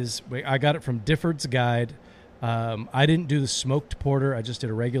 I got it from Difford's Guide. I didn't do the smoked porter. I just did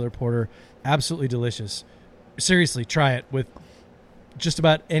a regular porter. Absolutely delicious. Seriously, try it with just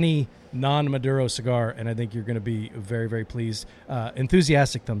about any non-Maduro cigar, and I think you're going to be very, very pleased.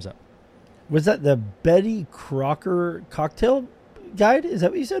 Enthusiastic thumbs up. Was that the Betty Crocker cocktail guide? Is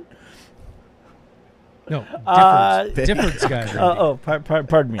that what you said? No, Difford's Guide.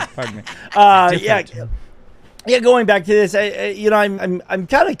 Pardon me. Yeah. Going back to this, I'm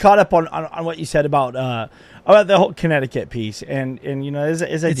kind of caught up on what you said about the whole Connecticut piece, and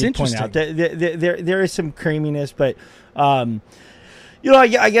as I did point out, there is some creaminess, but I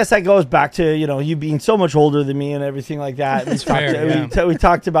guess that goes back to you being so much older than me and everything like that. We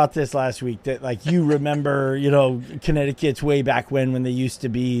talked about this last week, that like you remember Connecticut's way back when they used to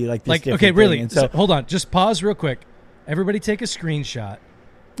be like this. Okay, really. And so hold on, just pause real quick. Everybody, take a screenshot,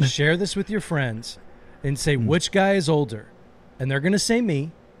 share this with your friends, and say which guy is older, and they're gonna say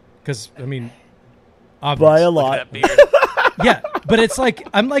me, because obvious. By a lot. Yeah, but it's like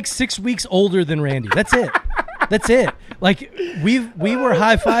I'm like 6 weeks older than Randy. That's it. Like we were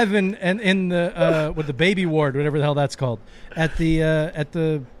high-fiving and in the with the baby ward, whatever the hell that's called, at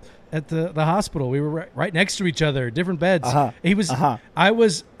the at the hospital. We were right next to each other, different beds. He was. I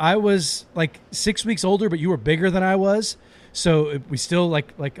was like 6 weeks older, but you were bigger than I was, so we still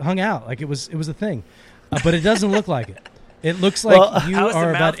like hung out. Like it was a thing, but it doesn't look like it. It looks like you are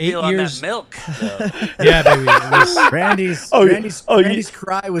about 8 years. Milk. Yeah, baby. Randy's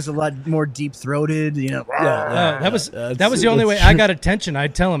cry was a lot more deep throated. You know. That was the only way I got attention.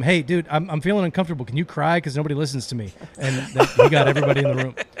 I'd tell him, "Hey, dude, I'm feeling uncomfortable. Can you cry? Because nobody listens to me." And he got everybody in the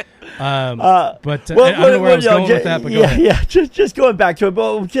room. I don't know where I was going with that. But go ahead. Yeah. Just going back to it,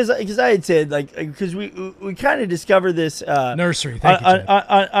 but because I had said because we kind of discovered this nursery. Thank you,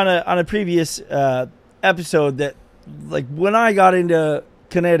 on a previous episode that. Like when I got into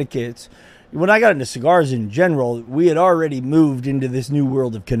Connecticut, when I got into cigars in general, we had already moved into this new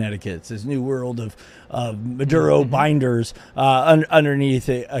world of Connecticut, this new world of Maduro binders underneath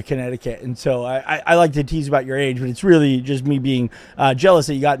a Connecticut. And so I like to tease about your age, but it's really just me being jealous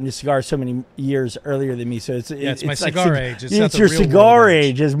that you got into cigars so many years earlier than me. So it's my like cigar age. It's your cigar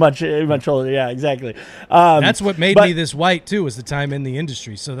age is much older. Yeah, exactly. That's what made me this white too, was the time in the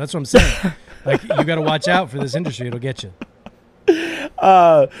industry. So that's what I'm saying. Like you got to watch out for this industry; it'll get you.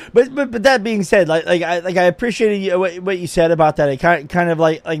 But that being said, I appreciated what you said about that. It kind of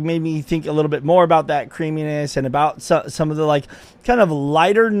like made me think a little bit more about that creaminess and about some of the kind of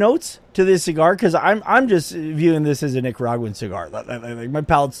lighter notes to this cigar, because I'm just viewing this as a Nicaraguan cigar. Like my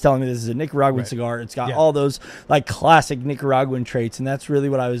palate's telling me this is a Nicaraguan cigar. It's got all those classic Nicaraguan traits, and that's really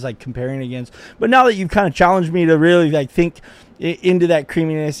what I was comparing against. But now that you've kind of challenged me to really think into that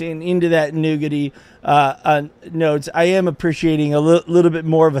creaminess and into that nougaty notes, I am appreciating a little bit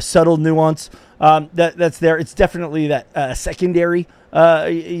more of a subtle nuance that's there. It's definitely that secondary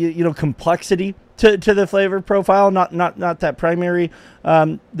complexity to the flavor profile, not that primary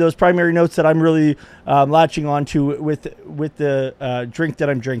those primary notes that I'm really latching onto with the drink that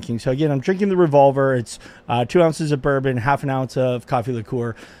I'm drinking. So again, I'm drinking the Revolver. It's 2 ounces of bourbon, half an ounce of coffee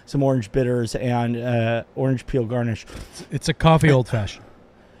liqueur, some orange bitters, and orange peel garnish. It's a coffee old fashioned.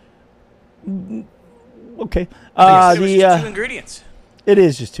 Okay. It was just 2 ingredients. It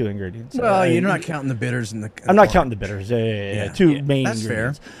is just 2 ingredients. Well, you're not counting the bitters in the. I'm not counting the bitters. Yeah. 2 main that's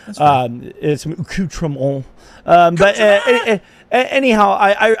ingredients. Fair. That's fair. It's some accoutrement. Anyhow,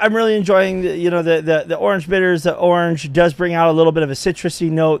 I'm really enjoying the orange bitters. The orange does bring out a little bit of a citrusy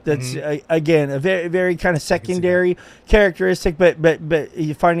note. That's again a very very kind of secondary characteristic, but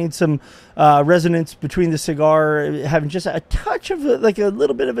you're finding some resonance between the cigar having just a touch of a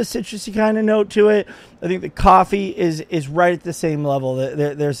little bit of a citrusy kind of note to it. I think the coffee is right at the same level.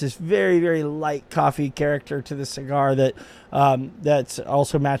 There's this very very light coffee character to the cigar that's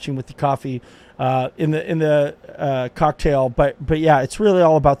also matching with the coffee in the cocktail. But yeah, it's really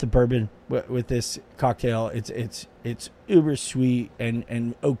all about the bourbon with this cocktail. It's uber sweet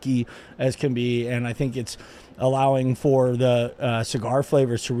and oaky as can be, and I think it's allowing for the cigar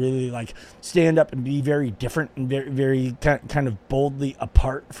flavors to really stand up and be very different and very very kind of boldly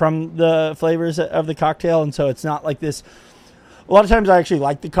apart from the flavors of the cocktail. And so it's not like this. A lot of times I actually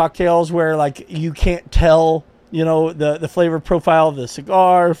like the cocktails where you can't tell the flavor profile of the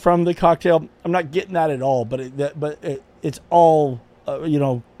cigar from the cocktail. I'm not getting that at all, but it's all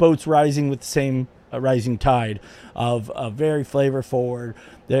boats rising with the same rising tide of very flavor forward.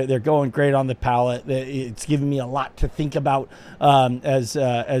 They're going great on the palate. It's giving me a lot to think about as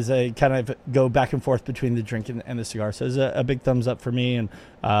I kind of go back and forth between the drink and the cigar. So it's a big thumbs up for me, and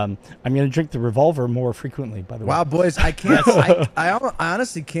I'm going to drink the Revolver more frequently. By the way, wow, boys, I can't. I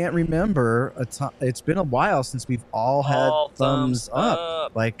honestly can't remember a time. It's been a while since we've all had thumbs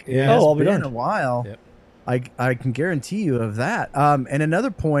up. It's been a while. Yep. I can guarantee you of that. And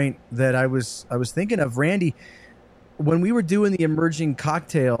another point that I was thinking of, Randy, when we were doing the emerging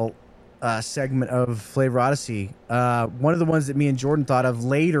cocktail segment of Flavor Odyssey, one of the ones that me and Jordan thought of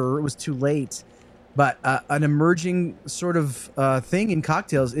later, it was too late, but an emerging sort of thing in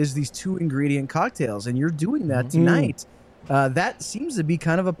cocktails is these 2 ingredient cocktails, and you're doing that tonight. That seems to be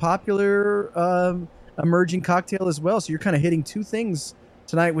kind of a popular emerging cocktail as well. So you're kind of hitting 2 things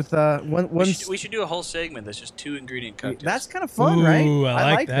tonight with one. We should do a whole segment that's just 2 ingredient cocktails. That's kind of fun, right?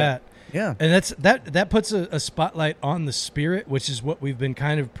 I like that. Yeah, and that puts a spotlight on the spirit, which is what we've been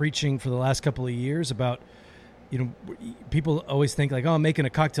kind of preaching for the last couple of years about. People always think I'm making a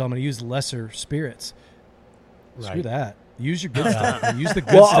cocktail, I'm going to use lesser spirits. Right. Screw that. Use your good stuff. Use the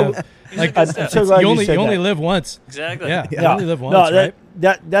good stuff. I'm so glad you you said only that. live once. Exactly. Yeah, you only live once, right?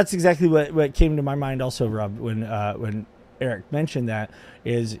 That's exactly what came to my mind also, Rob, when Aric mentioned that.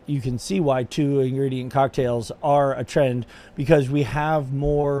 is you can see why 2-ingredient cocktails are a trend, because we have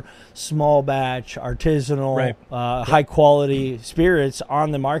more small batch, artisanal, high quality spirits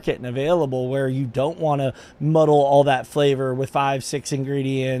on the market and available, where you don't want to muddle all that flavor with 5-6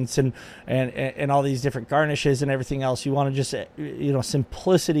 ingredients and all these different garnishes and everything else. You want to just,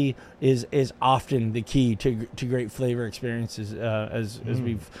 simplicity is often the key to great flavor experiences, as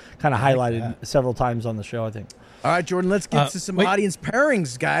we've kind of highlighted several times on the show, I think. All right, Jordan, let's get to some audience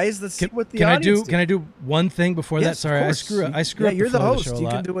pairings, guys. Let's see what the audience Can I do one thing before that? Sorry, I screw up. Yeah, you're the host. The you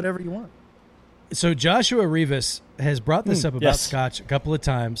can do whatever you want. So Joshua Rivas has brought this up about Scotch a couple of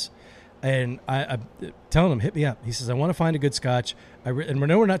times, and I'm telling him, hit me up. He says, I want to find a good Scotch. And we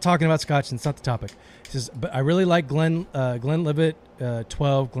know we're not talking about Scotch, and it's not the topic. He says, but I really like Glenlivet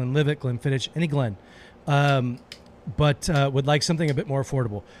 12, Glenlivet, Glenfiddich, any Glen, but would like something a bit more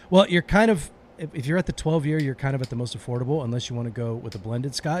affordable. Well, you're kind of, if you're at the 12-year, you're kind of at the most affordable, unless you want to go with a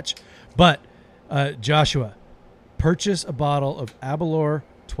blended Scotch. But Joshua, purchase a bottle of Aberlour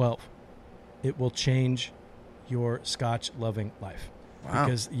 12. It will change your Scotch-loving life. Wow.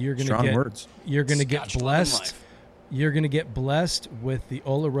 Because you're going to get blessed. You're going to get blessed with the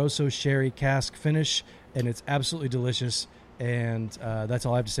Oloroso sherry cask finish, and it's absolutely delicious. And that's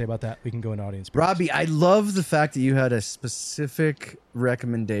all I have to say about that. We can go in audience. Robby, I love the fact that you had a specific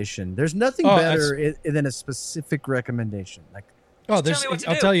recommendation. There's nothing better than a specific recommendation. I'll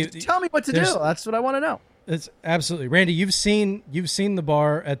tell you. Tell me what to do. That's what I want to know. It's absolutely, Randy. You've seen the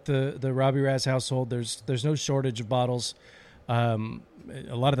bar at the Robby Raz household. There's no shortage of bottles.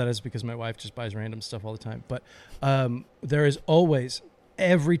 A lot of that is because my wife just buys random stuff all the time. But there is always,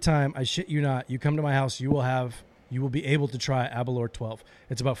 every time, I shit you not, you come to my house, you will be able to try Aberlour 12.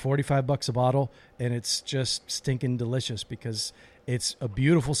 It's about $45 a bottle, and it's just stinking delicious because it's a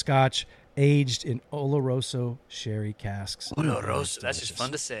beautiful Scotch aged in Oloroso sherry casks. Oloroso, that's just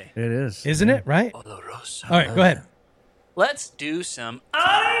fun to say. It is. Isn't it, right? Oloroso. All right, go ahead. Let's do some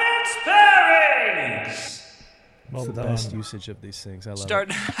audience pairings. Well, the best usage of these things. I love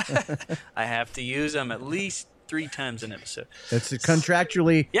it. I have to use them at least 3 times an episode. It's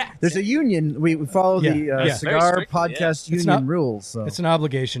contractually. Yeah. There's a union. We follow the Cigar Podcast Union rules. So. It's an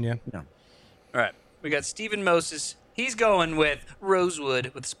obligation, yeah. All right. We got Stephen Moses. He's going with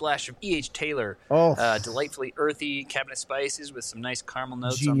Rosewood with a splash of E.H. Taylor. Delightfully earthy cabinet spices with some nice caramel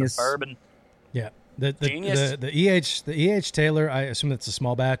notes on the bourbon. Yeah. Genius. The E.H. Taylor, I assume that's a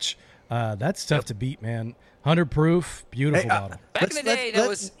small batch. That's tough to beat, man. 100 proof, beautiful bottle. Back in the day,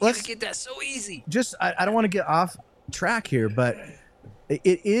 you could get that so easy. Just, I don't want to get off track here, but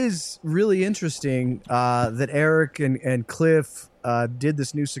it is really interesting that Aric and Cliff did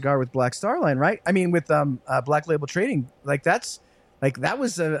this new cigar with Black Star Line, right? I mean, with Black Label Trading, that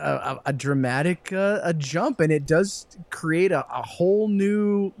was a dramatic jump, and it does create a whole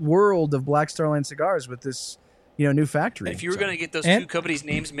new world of Black Star Line cigars with this, new factory. If you were going to get those two companies'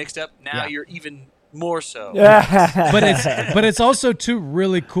 names mixed up, now you're even more so. but it's also two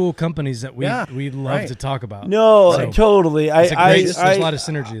really cool companies that we love to talk about. No, totally. There's a lot of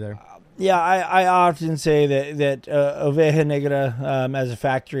synergy there. Yeah, I often say that Oveja Negra as a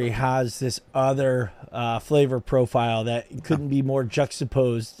factory has this other flavor profile that couldn't be more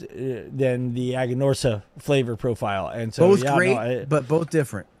juxtaposed than the Aganorsa flavor profile, and so both great, but both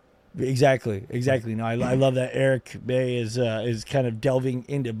different. Exactly. No, I love that Aric Bay is kind of delving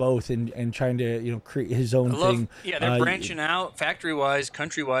into both and trying to create his own thing. Yeah, they're branching out factory wise,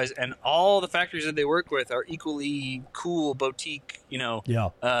 country wise, and all the factories that they work with are equally cool boutique. They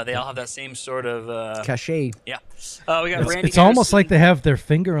all have that same sort of cachet. Yeah. We got Randy. It's almost like they have their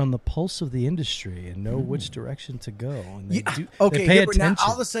finger on the pulse of the industry and know which direction to go. And they pay attention. Now,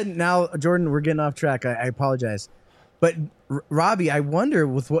 all of a sudden, Jordan, we're getting off track. I apologize. But Robby, I wonder,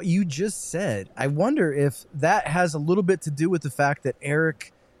 with what you just said, I wonder if that has a little bit to do with the fact that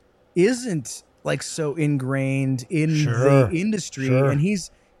Aric isn't so ingrained in the industry, and he's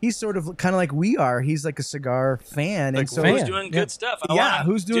sort of kind of like we are. He's like a cigar fan, and so who's doing good stuff?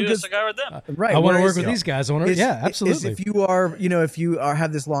 Who's doing good cigar with them? Right. I want to work with these guys. Absolutely. If you are,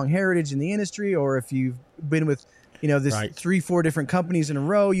 have this long heritage in the industry, or if you've been with this 3-4 different companies in a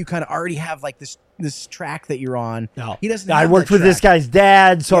row, you kind of already have this track that you're on. No. He doesn't. I worked with this guy's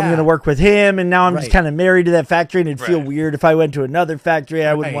dad, so I'm going to work with him, and now I'm just kind of married to that factory, and it'd feel weird if I went to another factory.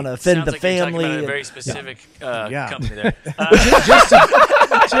 I wouldn't want to offend the family. You're talking about a very specific company there.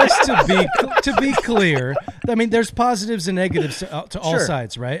 Just to be clear, I mean, there's positives and negatives to all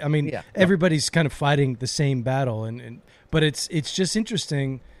sides, right? I mean, everybody's kind of fighting the same battle, but it's just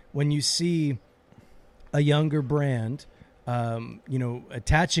interesting when you see a younger brand,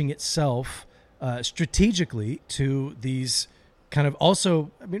 attaching itself strategically to these kind of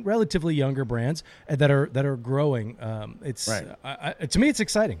also, I mean, relatively younger brands that are growing. It's to me, it's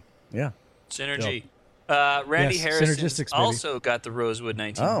exciting. Yeah. Synergy. Randy Harrison also got the Rosewood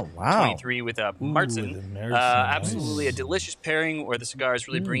 1923 with a Martin. Absolutely a delicious pairing where the cigar is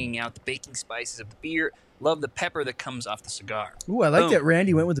really bringing out the baking spices of the beer. Love the pepper that comes off the cigar. Ooh, I like that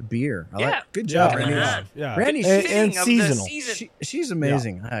Randy went with the beer. Good job, Randy. Randy, and seasonal. She's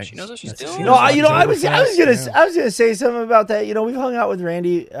amazing. She knows what she's doing. No, I was gonna say something about that. You know, we've hung out with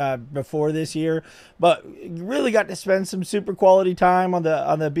Randy before this year, but really got to spend some super quality time on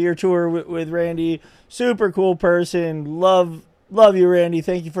the beer tour with Randy. Super cool person. Love you, Randy.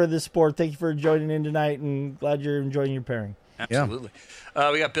 Thank you for the support. Thank you for joining in tonight, and glad you're enjoying your pairing. Absolutely.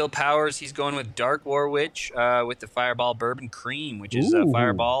 We got Bill Powers. He's going with Dark Warwitch with the Fireball Bourbon Cream, which is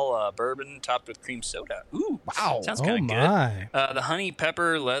Fireball bourbon topped with cream soda. Ooh, wow. Sounds kind of good. The honey,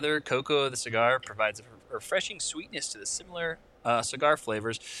 pepper, leather, cocoa of the cigar provides a refreshing sweetness to the similar cigar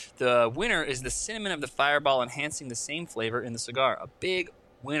flavors. The winner is the cinnamon of the Fireball, enhancing the same flavor in the cigar. A big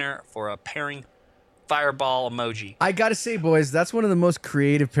winner for a pairing Fireball emoji. I got to say, boys, that's one of the most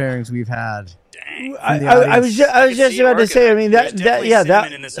creative pairings we've had. I was just about to say. I mean that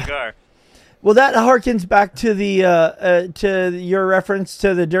in the cigar. Well, that harkens back to the to your reference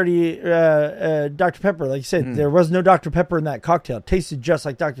to the dirty Dr. Pepper. Like you said, there was no Dr. Pepper in that cocktail. It tasted just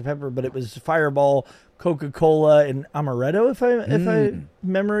like Dr. Pepper, but it was Fireball, Coca-Cola, and amaretto. If I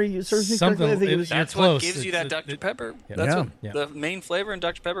memory serves me correctly, I think that's what gives you that Dr. Pepper. That's what the main flavor in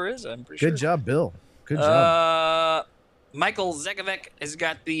Dr. Pepper is. I'm pretty sure. Good job, Bill. Good job. Michael Zekovic has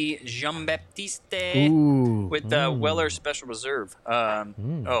got the Jean Baptiste with the Weller Special Reserve.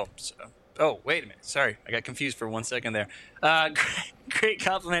 Oh, wait a minute. Sorry, I got confused for 1 second there. Great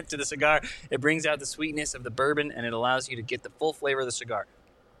compliment to the cigar. It brings out the sweetness of the bourbon, and it allows you to get the full flavor of the cigar.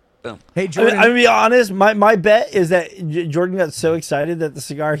 Boom. Hey, Jordan. I'm gonna be honest. My bet is that Jordan got so excited that the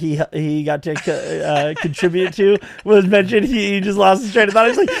cigar he got to contribute to was mentioned. He just lost his train of thought.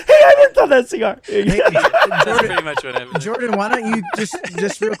 He's like, "Hey, I worked on that cigar." That's pretty much what happened. Jordan, why don't you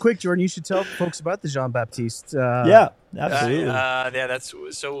just real quick, Jordan? You should tell folks about the Jean Baptiste. Yeah. Absolutely. That's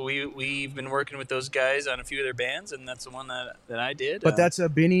so we've been working with those guys on a few of their bands, and that's the one that I did. But that's a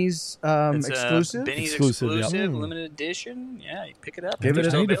Benny's exclusive. Benny's exclusive limited edition. Yeah, you pick it up. Give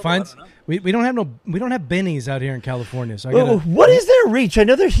it. I need to find. We don't have Bennies out here in California. So what is their reach? I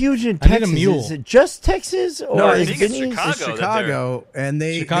know they're huge in Texas. I need a mule. Is it just Texas, or no, is I think Benny's? it's Chicago, and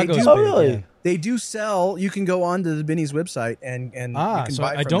they do. Oh, really? They do sell. You can go on to the Benny's website and you can buy from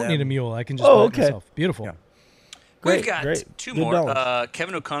I don't need a mule. I can just buy it myself. Beautiful. Yeah. We've got two more.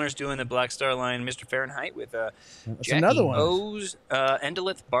 Kevin O'Connor's doing the Black Star Line Mr. Fahrenheit with Jackie O's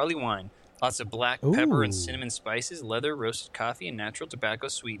Endolith barley wine. Lots of black pepper and cinnamon spices, leather, roasted coffee, and natural tobacco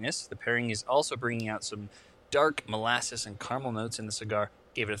sweetness. The pairing is also bringing out some dark molasses and caramel notes in the cigar.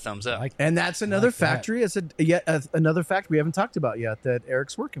 Gave it a thumbs up. And that's another factory. It's another factory we haven't talked about yet that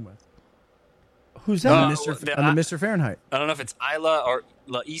Eric's working with. Who's that? On the Mr. Fahrenheit. I don't know if it's Isla or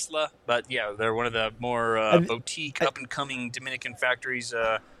La Isla, but yeah, they're one of the more boutique, up-and-coming Dominican factories.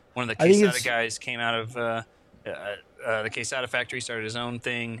 One of the Quesada guys came out of the Quesada factory, started his own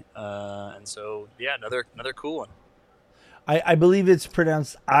thing, and so yeah, another cool one. I believe it's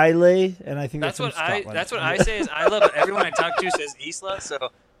pronounced Isla, and I think that's what That's what I say is Isla, but everyone I talk to says Isla, so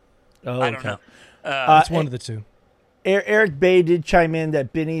I don't know. It's one of the two. Eric Bay did chime in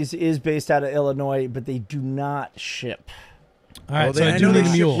that Benny's is based out of Illinois, but they do not ship. All right, so I do need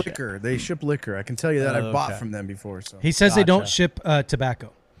a mule. Liquor. They ship liquor. I can tell you that. I bought from them before. So he says they don't ship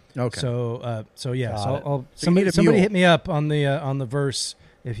tobacco. Okay. So yeah. So somebody hit me up on the verse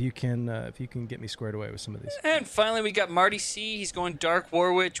if you can get me squared away with some of these. And finally, we got Marty C. He's going Dark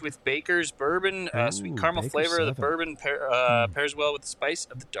Warwitch with Baker's Bourbon. Sweet caramel flavor of the bourbon pairs well with the spice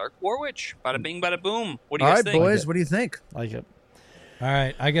of the Dark Warwitch. Bada bing, bada boom. What do you guys think? All right, boys. What do you think? Like it. All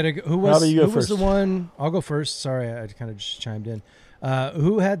right, I gotta go. Who was the one? I'll go first. Sorry, I kind of just chimed in.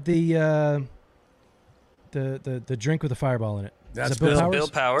 Who had the drink with the fireball in it? That's Bill Powers. Bill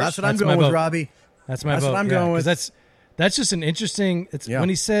Powers. That's what I'm going with, Robbie. That's my vote. What I'm going with. That's just an interesting. When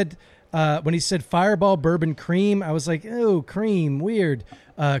he said Fireball Bourbon Cream, I was like, oh, cream, weird,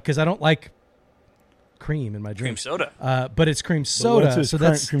 because I don't like cream in my drink. Cream soda. But it's cream soda, so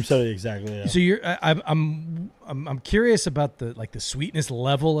that's cream soda exactly. Yeah. So I'm curious about the sweetness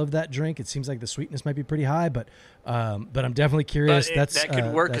level of that drink. It seems like the sweetness might be pretty high, but I'm definitely curious. That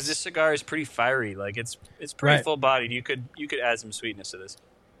could work because this cigar is pretty fiery. Like it's pretty full bodied. You could add some sweetness to this.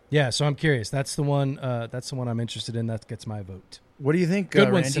 Yeah, so I'm curious. That's the one. That's the one I'm interested in. That gets my vote. What do you think?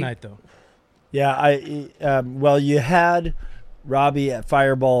 Good ones Randy? tonight, though. Yeah, well, you had Robby at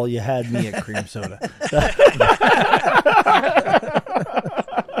Fireball, you had me at cream soda.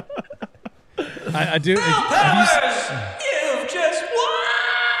 I do. You've just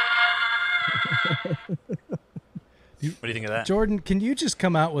What do you think of that? Jordan, can you just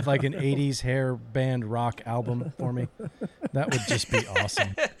come out with like an 80s hair band rock album for me? That would just be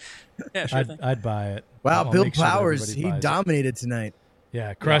awesome. Yeah, sure thing. I'd buy it. Wow, I'll Bill make sure that Powers, everybody he buys it. dominated tonight.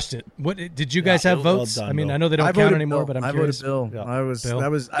 Yeah, crushed it. What did you guys have well votes? done, I mean, Bill. I know they don't I count voted anymore, Bill. but I'm I curious. voted Bill. Yeah. I was Bill? I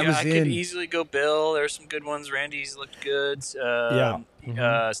was I could in. easily go Bill. There's some good ones. Randy's looked good. Stephen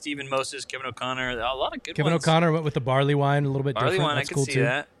Moses, Kevin O'Connor. A lot of good Kevin ones. O'Connor went with the barley wine, a little bit Barley different. wine, That's I could cool see too.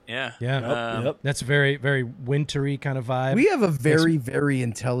 that. Yeah. Yeah, Yep. that's very, very wintry kind of vibe. We have a very, very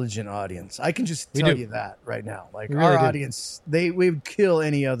intelligent audience. I can just tell do. you that right now. Like We our really do. audience, we would kill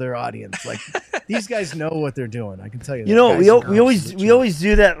any other audience. Like these guys know what they're doing. I can tell you. You that. know, Guys we are always absolute always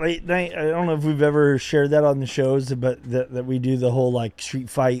do that late night. I don't know if we've ever shared that on the shows, but that we do the whole like street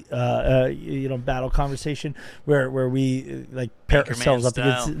fight, battle conversation where we like pair Anchorman ourselves up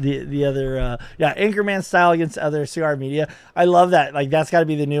style. against the other, Anchorman style against other cigar media. I love that. Like that's got to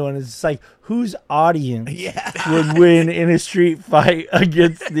be the new one. It's just like whose audience would win in a street fight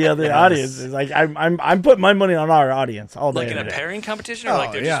against the other audiences. Like I'm putting my money on our audience all day. Like in a every day. pairing competition, or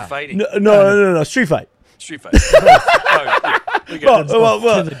like they're just fighting? No, street fight. Street fight. We get it. Well,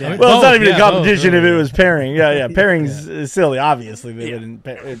 it's not even a competition if it was pairing. Yeah. Pairing's is silly. Obviously, they wouldn't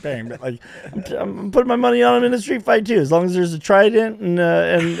pairing, but like, I'm putting my money on them in a street fight too. As long as there's a trident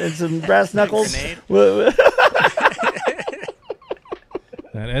and some brass knuckles. Grenade.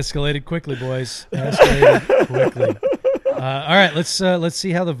 That escalated quickly, boys. Escalated quickly. All right, let's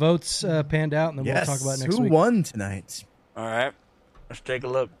see how the votes panned out, and then Yes. we'll talk about it next Who week. won tonight? All right. Let's take a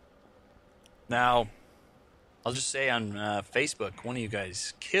look. Now, I'll just say on Facebook, one of you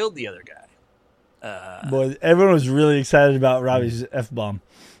guys killed the other guy. Boy, everyone was really excited about Robbie's F-bomb.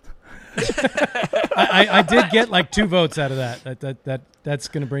 I did get like 2 votes out of that. That's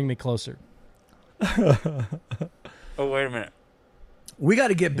going to bring me closer. Oh, wait a minute. We got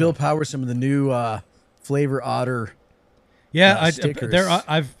to get Bill Powers some of the new Flavor Otter. Yeah, stickers.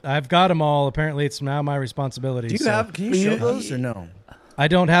 I've got them all. Apparently, it's now my responsibility. Do you have? Can you show those or no? I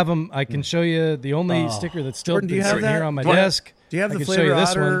don't have them. I can show you the only sticker that's still Jordan, do you have sitting here that? on my What? desk. Do you have I the can show Flavor you this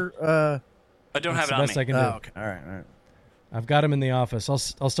Otter? one. I don't That's have the it on best me. I can do. Oh, okay. All right. I've got them in the office.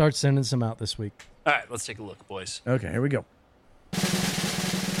 I'll start sending some out this week. All right, let's take a look, boys. Okay, here we go.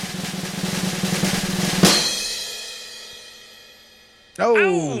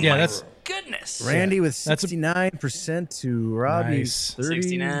 Oh, Yeah, that's Goodness. Randy with That's a- 69% to Robbie's Nice.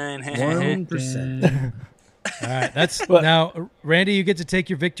 31%. all right. That's now, Randy. You get to take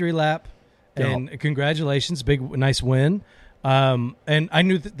your victory lap, and congratulations, nice win. And I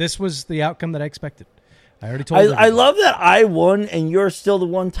knew that this was the outcome that I expected. I already told you. I love that I won and you're still the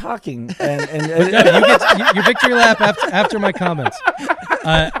one talking. And You get your victory lap after my comments.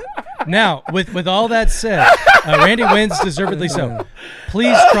 Now, with all that said, Randy wins, deservedly so.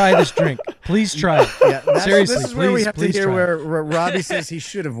 Please try this drink. Please try it. Yeah, Seriously, this is where we have to please hear try where Robbie says he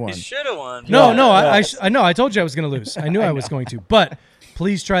should have won. You should have won. No, I know. I told you I was going to lose. I knew I was going to. But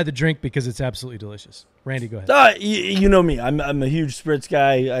please try the drink because it's absolutely delicious. Randy, go ahead. You know me. I'm a huge Spritz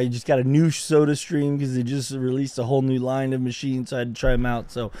guy. I just got a new soda stream because they just released a whole new line of machines, so I had to try them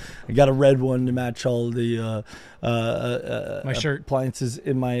out. So I got a red one to match all the My shirt. appliances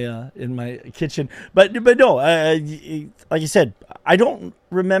in my kitchen. But no, like I said, I don't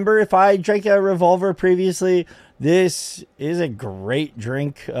remember if I drank a Revolver previously. This is a great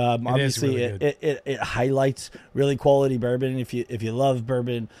drink. Obviously, really good. it highlights really quality bourbon. If you love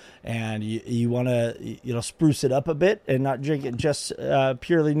bourbon and you want to spruce it up a bit and not drink it just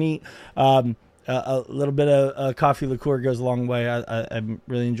purely neat, a little bit of coffee liqueur goes a long way. I'm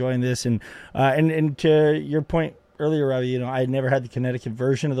really enjoying this, and to your point earlier, Robbie, I had never had the Connecticut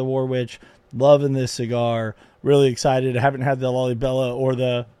version of the War Witch. Loving this cigar. Really excited. I haven't had the Lollybella or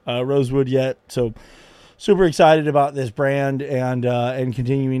the Rosewood yet, so. Super excited about this brand and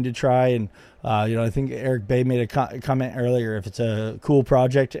continuing to try. And, I think Aric Bay made a comment earlier. If it's a cool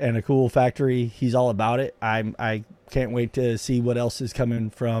project and a cool factory, he's all about it. I can't wait to see what else is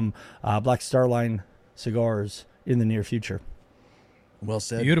coming from Black Star Line Cigars in the near future. Well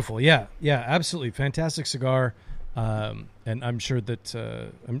said. Beautiful. Yeah, absolutely. Fantastic cigar. And I'm sure that,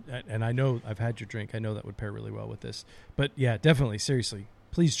 and I know I've had your drink. I know that would pair really well with this. But, yeah, definitely, seriously.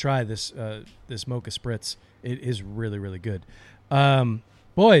 Please try this this Mocha Spritz. It is really, really good.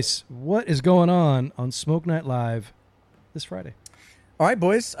 Boys, what is going on Smoke Night Live this Friday? All right,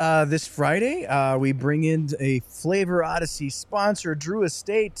 boys. This Friday, we bring in a Flavor Odyssey sponsor, Drew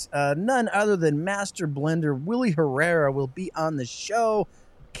Estate. None other than Master Blender Willie Herrera will be on the show.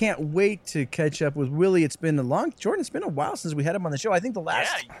 Can't wait to catch up with Willie. It's been Jordan, it's been a while since we had him on the show. I think the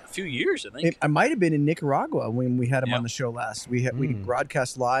last a few years, I think. I might have been in Nicaragua when we had him on the show last. We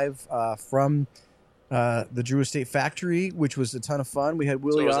broadcast live from the Drew Estate factory, which was a ton of fun. We had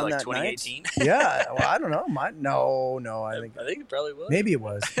Willie on that 2018? night. Yeah, well, I don't know. I think it probably was. Maybe it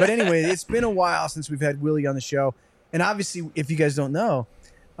was. But anyway, it's been a while since we've had Willie on the show. And obviously, if you guys don't know,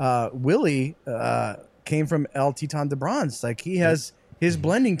 Willie came from El Titan de Bronze. Like, he has his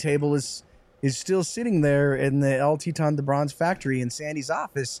blending table is still sitting there in the El Titan de Bronze factory in Sandy's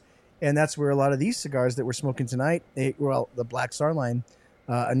office. And that's where a lot of these cigars that we're smoking tonight, the Black Star Line,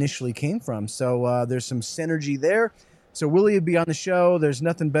 initially came from. So there's some synergy there. So Willie would be on the show. There's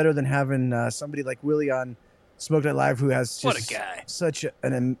nothing better than having somebody like Willie on Smoke Night Live, who has just such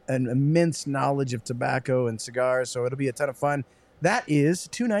an immense knowledge of tobacco and cigars. So it'll be a ton of fun. That is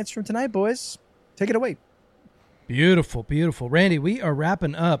 2 nights from tonight, boys. Take it away. Beautiful, beautiful. Randy, we are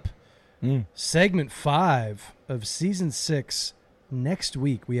wrapping up segment 5 of season 6 next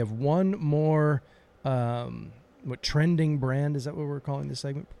week. We have one more trending brand, is that what we're calling this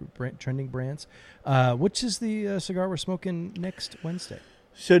segment? Trending brands. Which is the cigar we're smoking next Wednesday?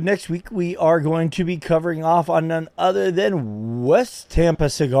 So next week we are going to be covering off on none other than West Tampa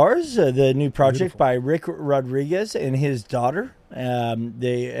Cigars, the new project by Rick Rodriguez and his daughter.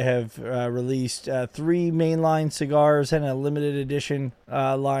 They have released 3 mainline cigars and a limited edition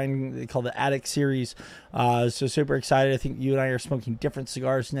line they call the Attic series. So super excited. I think you and I are smoking different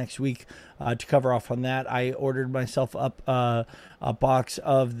cigars next week to cover off on that. I ordered myself up a box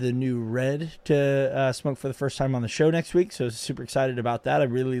of the new red to smoke for the first time on the show next week. So super excited about that. I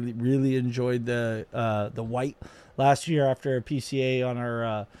really enjoyed the white last year after a PCA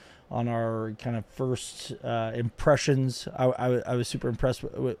on our kind of first impressions. I was super impressed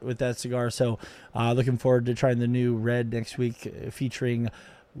with that cigar. So looking forward to trying the new red next week featuring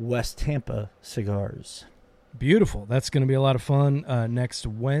West Tampa Cigars. Beautiful. That's going to be a lot of fun next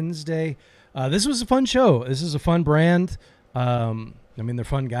Wednesday. This was a fun show. This is a fun brand. I mean, they're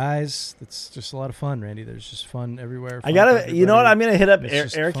fun guys. It's just a lot of fun, Randy. There's just fun everywhere. I gotta, you know what? I'm gonna hit up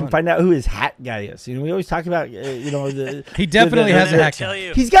Aric and find out who his hat guy is. You know, we always talk about, he definitely has a hat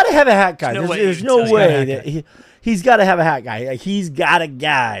guy. He's got to have a hat guy. There's no way that he's got to have a hat guy. Like, he's got a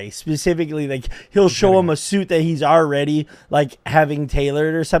guy specifically. Like, he'll show him a suit that he's already like having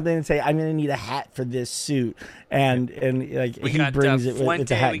tailored or something, and say, "I'm gonna need a hat for this suit," and like he brings it with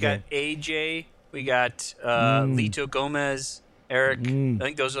the hat. We got AJ. We got Lito Gomez. Aric, I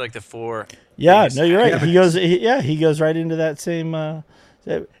think those are like the 4. Yeah, no, you're right. He goes right into that same.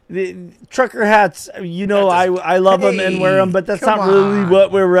 The trucker hats, I love them and wear them, but that's not really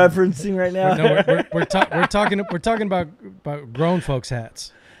what we're referencing right now. We're talking about grown folks'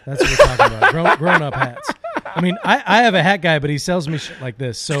 hats. That's what we're talking about. Grown up hats. I mean, I have a hat guy, but he sells me shit like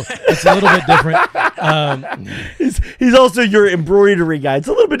this, so it's a little bit different. He's also your embroidery guy. It's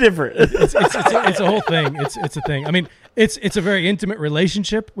a little bit different. It's a whole thing. It's a thing. I mean, it's a very intimate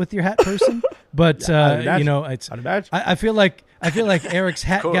relationship with your hat person, but I feel like Eric's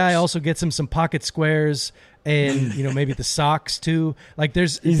hat guy also gets him some pocket squares and maybe the socks too. Like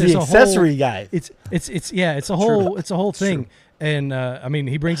there's the accessory guy. It's a whole thing. True. And, I mean,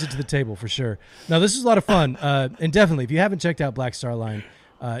 he brings it to the table for sure. Now, this is a lot of fun. And definitely, if you haven't checked out Black Star Line,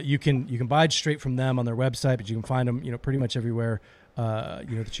 you can buy it straight from them on their website, but you can find them, pretty much everywhere,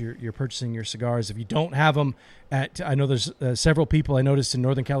 that you're purchasing your cigars. If you don't have them I know there's several people I noticed in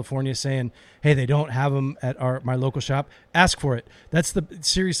Northern California saying, hey, they don't have them at my local shop. Ask for it.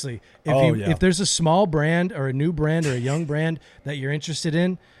 Seriously, if there's a small brand or a new brand or a young brand that you're interested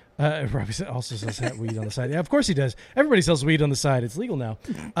in, Robby also sells weed on the side. Yeah, of course he does. Everybody sells weed on the side. It's legal now.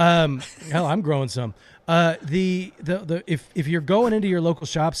 Hell, I'm growing some. If you're going into your local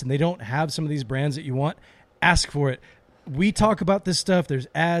shops and they don't have some of these brands that you want, ask for it. We talk about this stuff. There's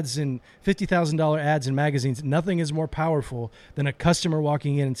ads and $50,000 ads in magazines. Nothing is more powerful than a customer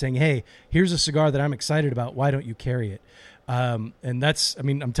walking in and saying, hey, here's a cigar that I'm excited about. Why don't you carry it? And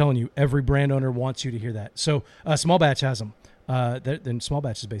I'm telling you, every brand owner wants you to hear that. So Small Batch has them. Then Small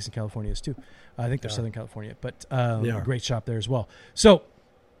Batch is based in California too. I think they're Southern California, but a great shop there as well. So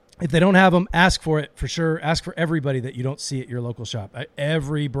if they don't have them, ask for it for sure. Ask for everybody that you don't see at your local shop.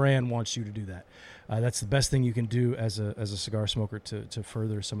 Every brand wants you to do that. That's the best thing you can do as a cigar smoker to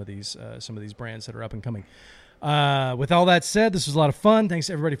further some of these brands that are up and coming. With all that said, this was a lot of fun. Thanks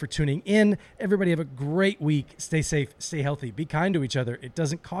everybody for tuning in. Everybody have a great week. Stay safe, stay healthy, be kind to each other. It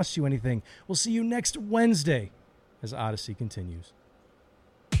doesn't cost you anything. We'll see you next Wednesday as Odyssey continues.